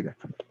facilidad.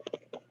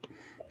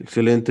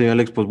 Excelente,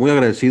 Alex. Pues muy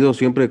agradecido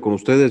siempre con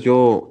ustedes.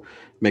 Yo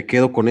me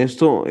quedo con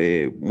esto.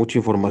 Mucha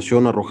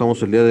información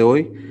arrojamos el día de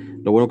hoy.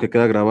 Lo bueno que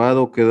queda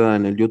grabado, queda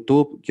en el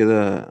YouTube,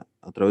 queda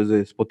a través de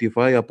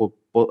Spotify,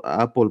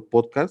 Apple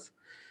Podcast.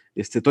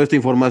 Toda esta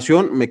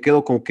información, me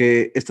quedo con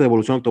que esta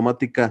devolución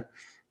automática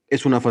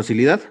es una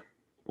facilidad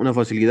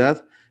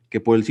que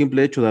por el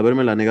simple hecho de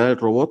habérmela negado el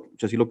robot,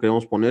 si así lo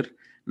queremos poner,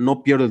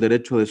 no pierdo el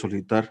derecho de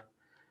solicitar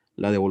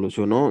la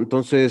devolución, ¿no?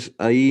 Entonces,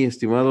 ahí,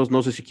 estimados,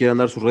 no sé si quieran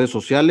dar sus redes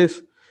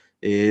sociales,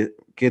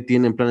 qué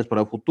tienen planes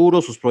para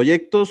futuro, sus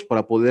proyectos,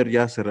 para poder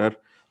ya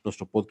cerrar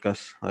nuestro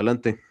podcast.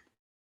 Adelante.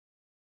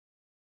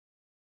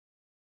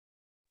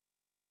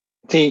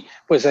 Sí,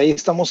 pues ahí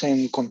estamos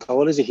en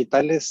Contadores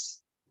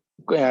Digitales,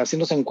 así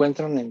nos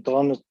encuentran en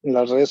todas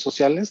las redes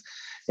sociales.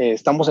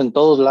 Estamos en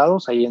todos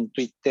lados, ahí en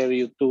Twitter,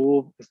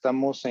 YouTube,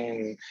 estamos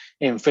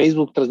en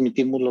Facebook,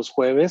 transmitimos los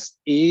jueves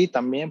y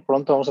también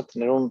pronto vamos a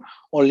tener un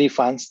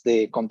OnlyFans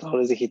de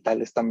Contadores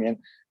Digitales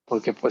también,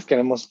 porque pues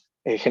queremos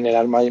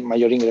generar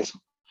mayor ingreso.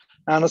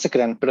 No se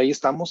crean, pero ahí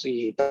estamos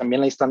y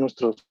también ahí están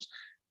nuestros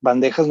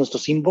bandejas,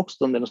 nuestros inbox,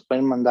 donde nos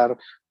pueden mandar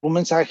un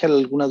mensaje,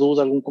 alguna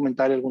duda, algún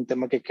comentario, algún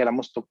tema que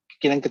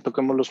quieran que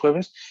toquemos los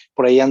jueves.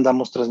 Por ahí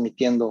andamos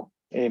transmitiendo,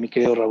 mi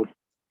querido Raúl.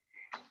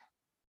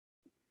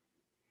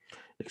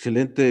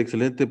 Excelente,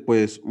 excelente,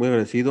 pues muy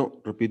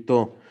agradecido.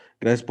 Repito,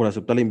 gracias por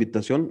aceptar la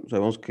invitación.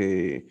 Sabemos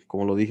que,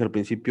 como lo dije al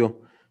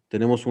principio,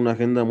 tenemos una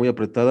agenda muy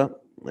apretada.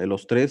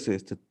 Los tres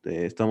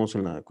estamos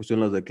en la cuestión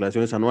de las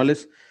declaraciones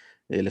anuales.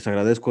 Les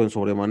agradezco en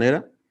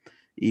sobremanera.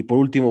 Y por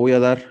último, voy a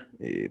dar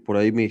por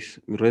ahí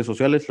mis redes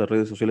sociales, las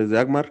redes sociales de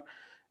Agmar.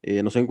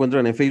 Nos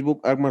encuentran en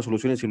Facebook, Agmar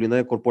Soluciones y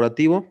Blindaje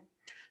Corporativo.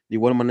 De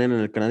igual manera,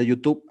 en el canal de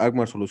YouTube,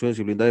 Agmar Soluciones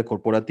y Blindaje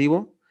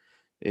Corporativo.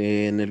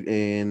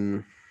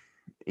 En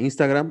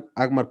Instagram,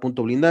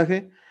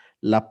 agmar.blindaje,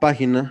 la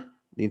página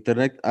de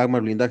internet,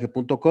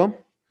 agmarblindaje.com.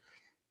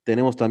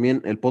 Tenemos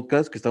también el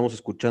podcast que estamos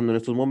escuchando en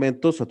estos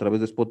momentos a través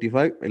de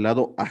Spotify, el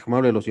lado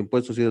Agmable de los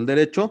impuestos y del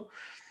derecho,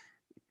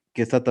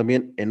 que está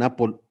también en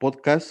Apple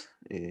Podcast,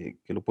 que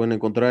lo pueden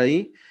encontrar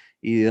ahí.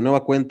 Y de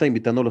nueva cuenta,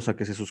 invitándolos a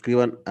que se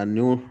suscriban al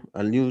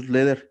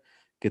newsletter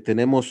que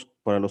tenemos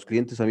para los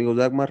clientes amigos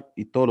de Agmar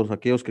y todos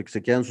aquellos que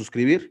se quieran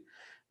suscribir,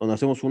 donde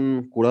hacemos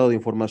un curado de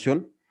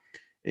información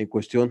en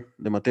cuestión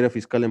de materia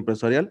fiscal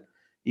empresarial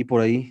y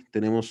por ahí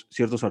tenemos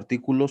ciertos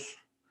artículos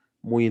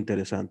muy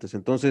interesantes.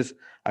 Entonces,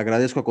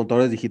 agradezco a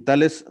Contadores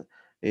Digitales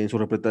en su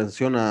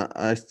representación a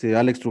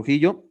Alex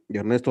Trujillo y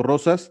Ernesto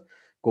Rosas.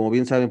 Como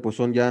bien saben, pues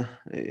son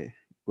ya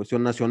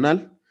cuestión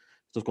nacional,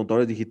 estos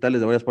contadores digitales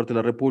de varias partes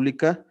de la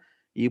República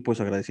y pues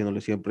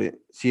agradeciéndoles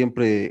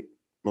siempre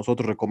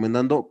nosotros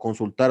recomendando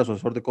consultar a su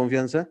asesor de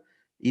confianza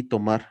y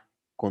tomar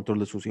control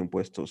de sus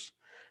impuestos.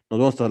 Nos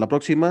vemos hasta la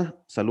próxima.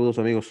 Saludos,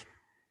 amigos.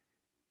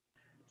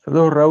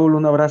 Saludos, Raúl,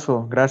 un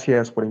abrazo.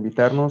 Gracias por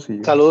invitarnos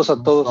y Saludos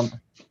a todos.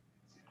 pronto.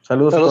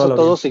 Saludos a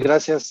todos y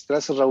gracias,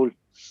 Raúl.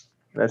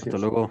 Gracias. Hasta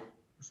luego.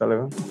 Hasta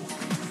luego.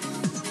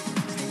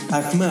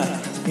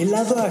 Agmar, el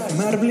lado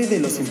agmable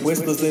de los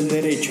impuestos del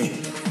derecho.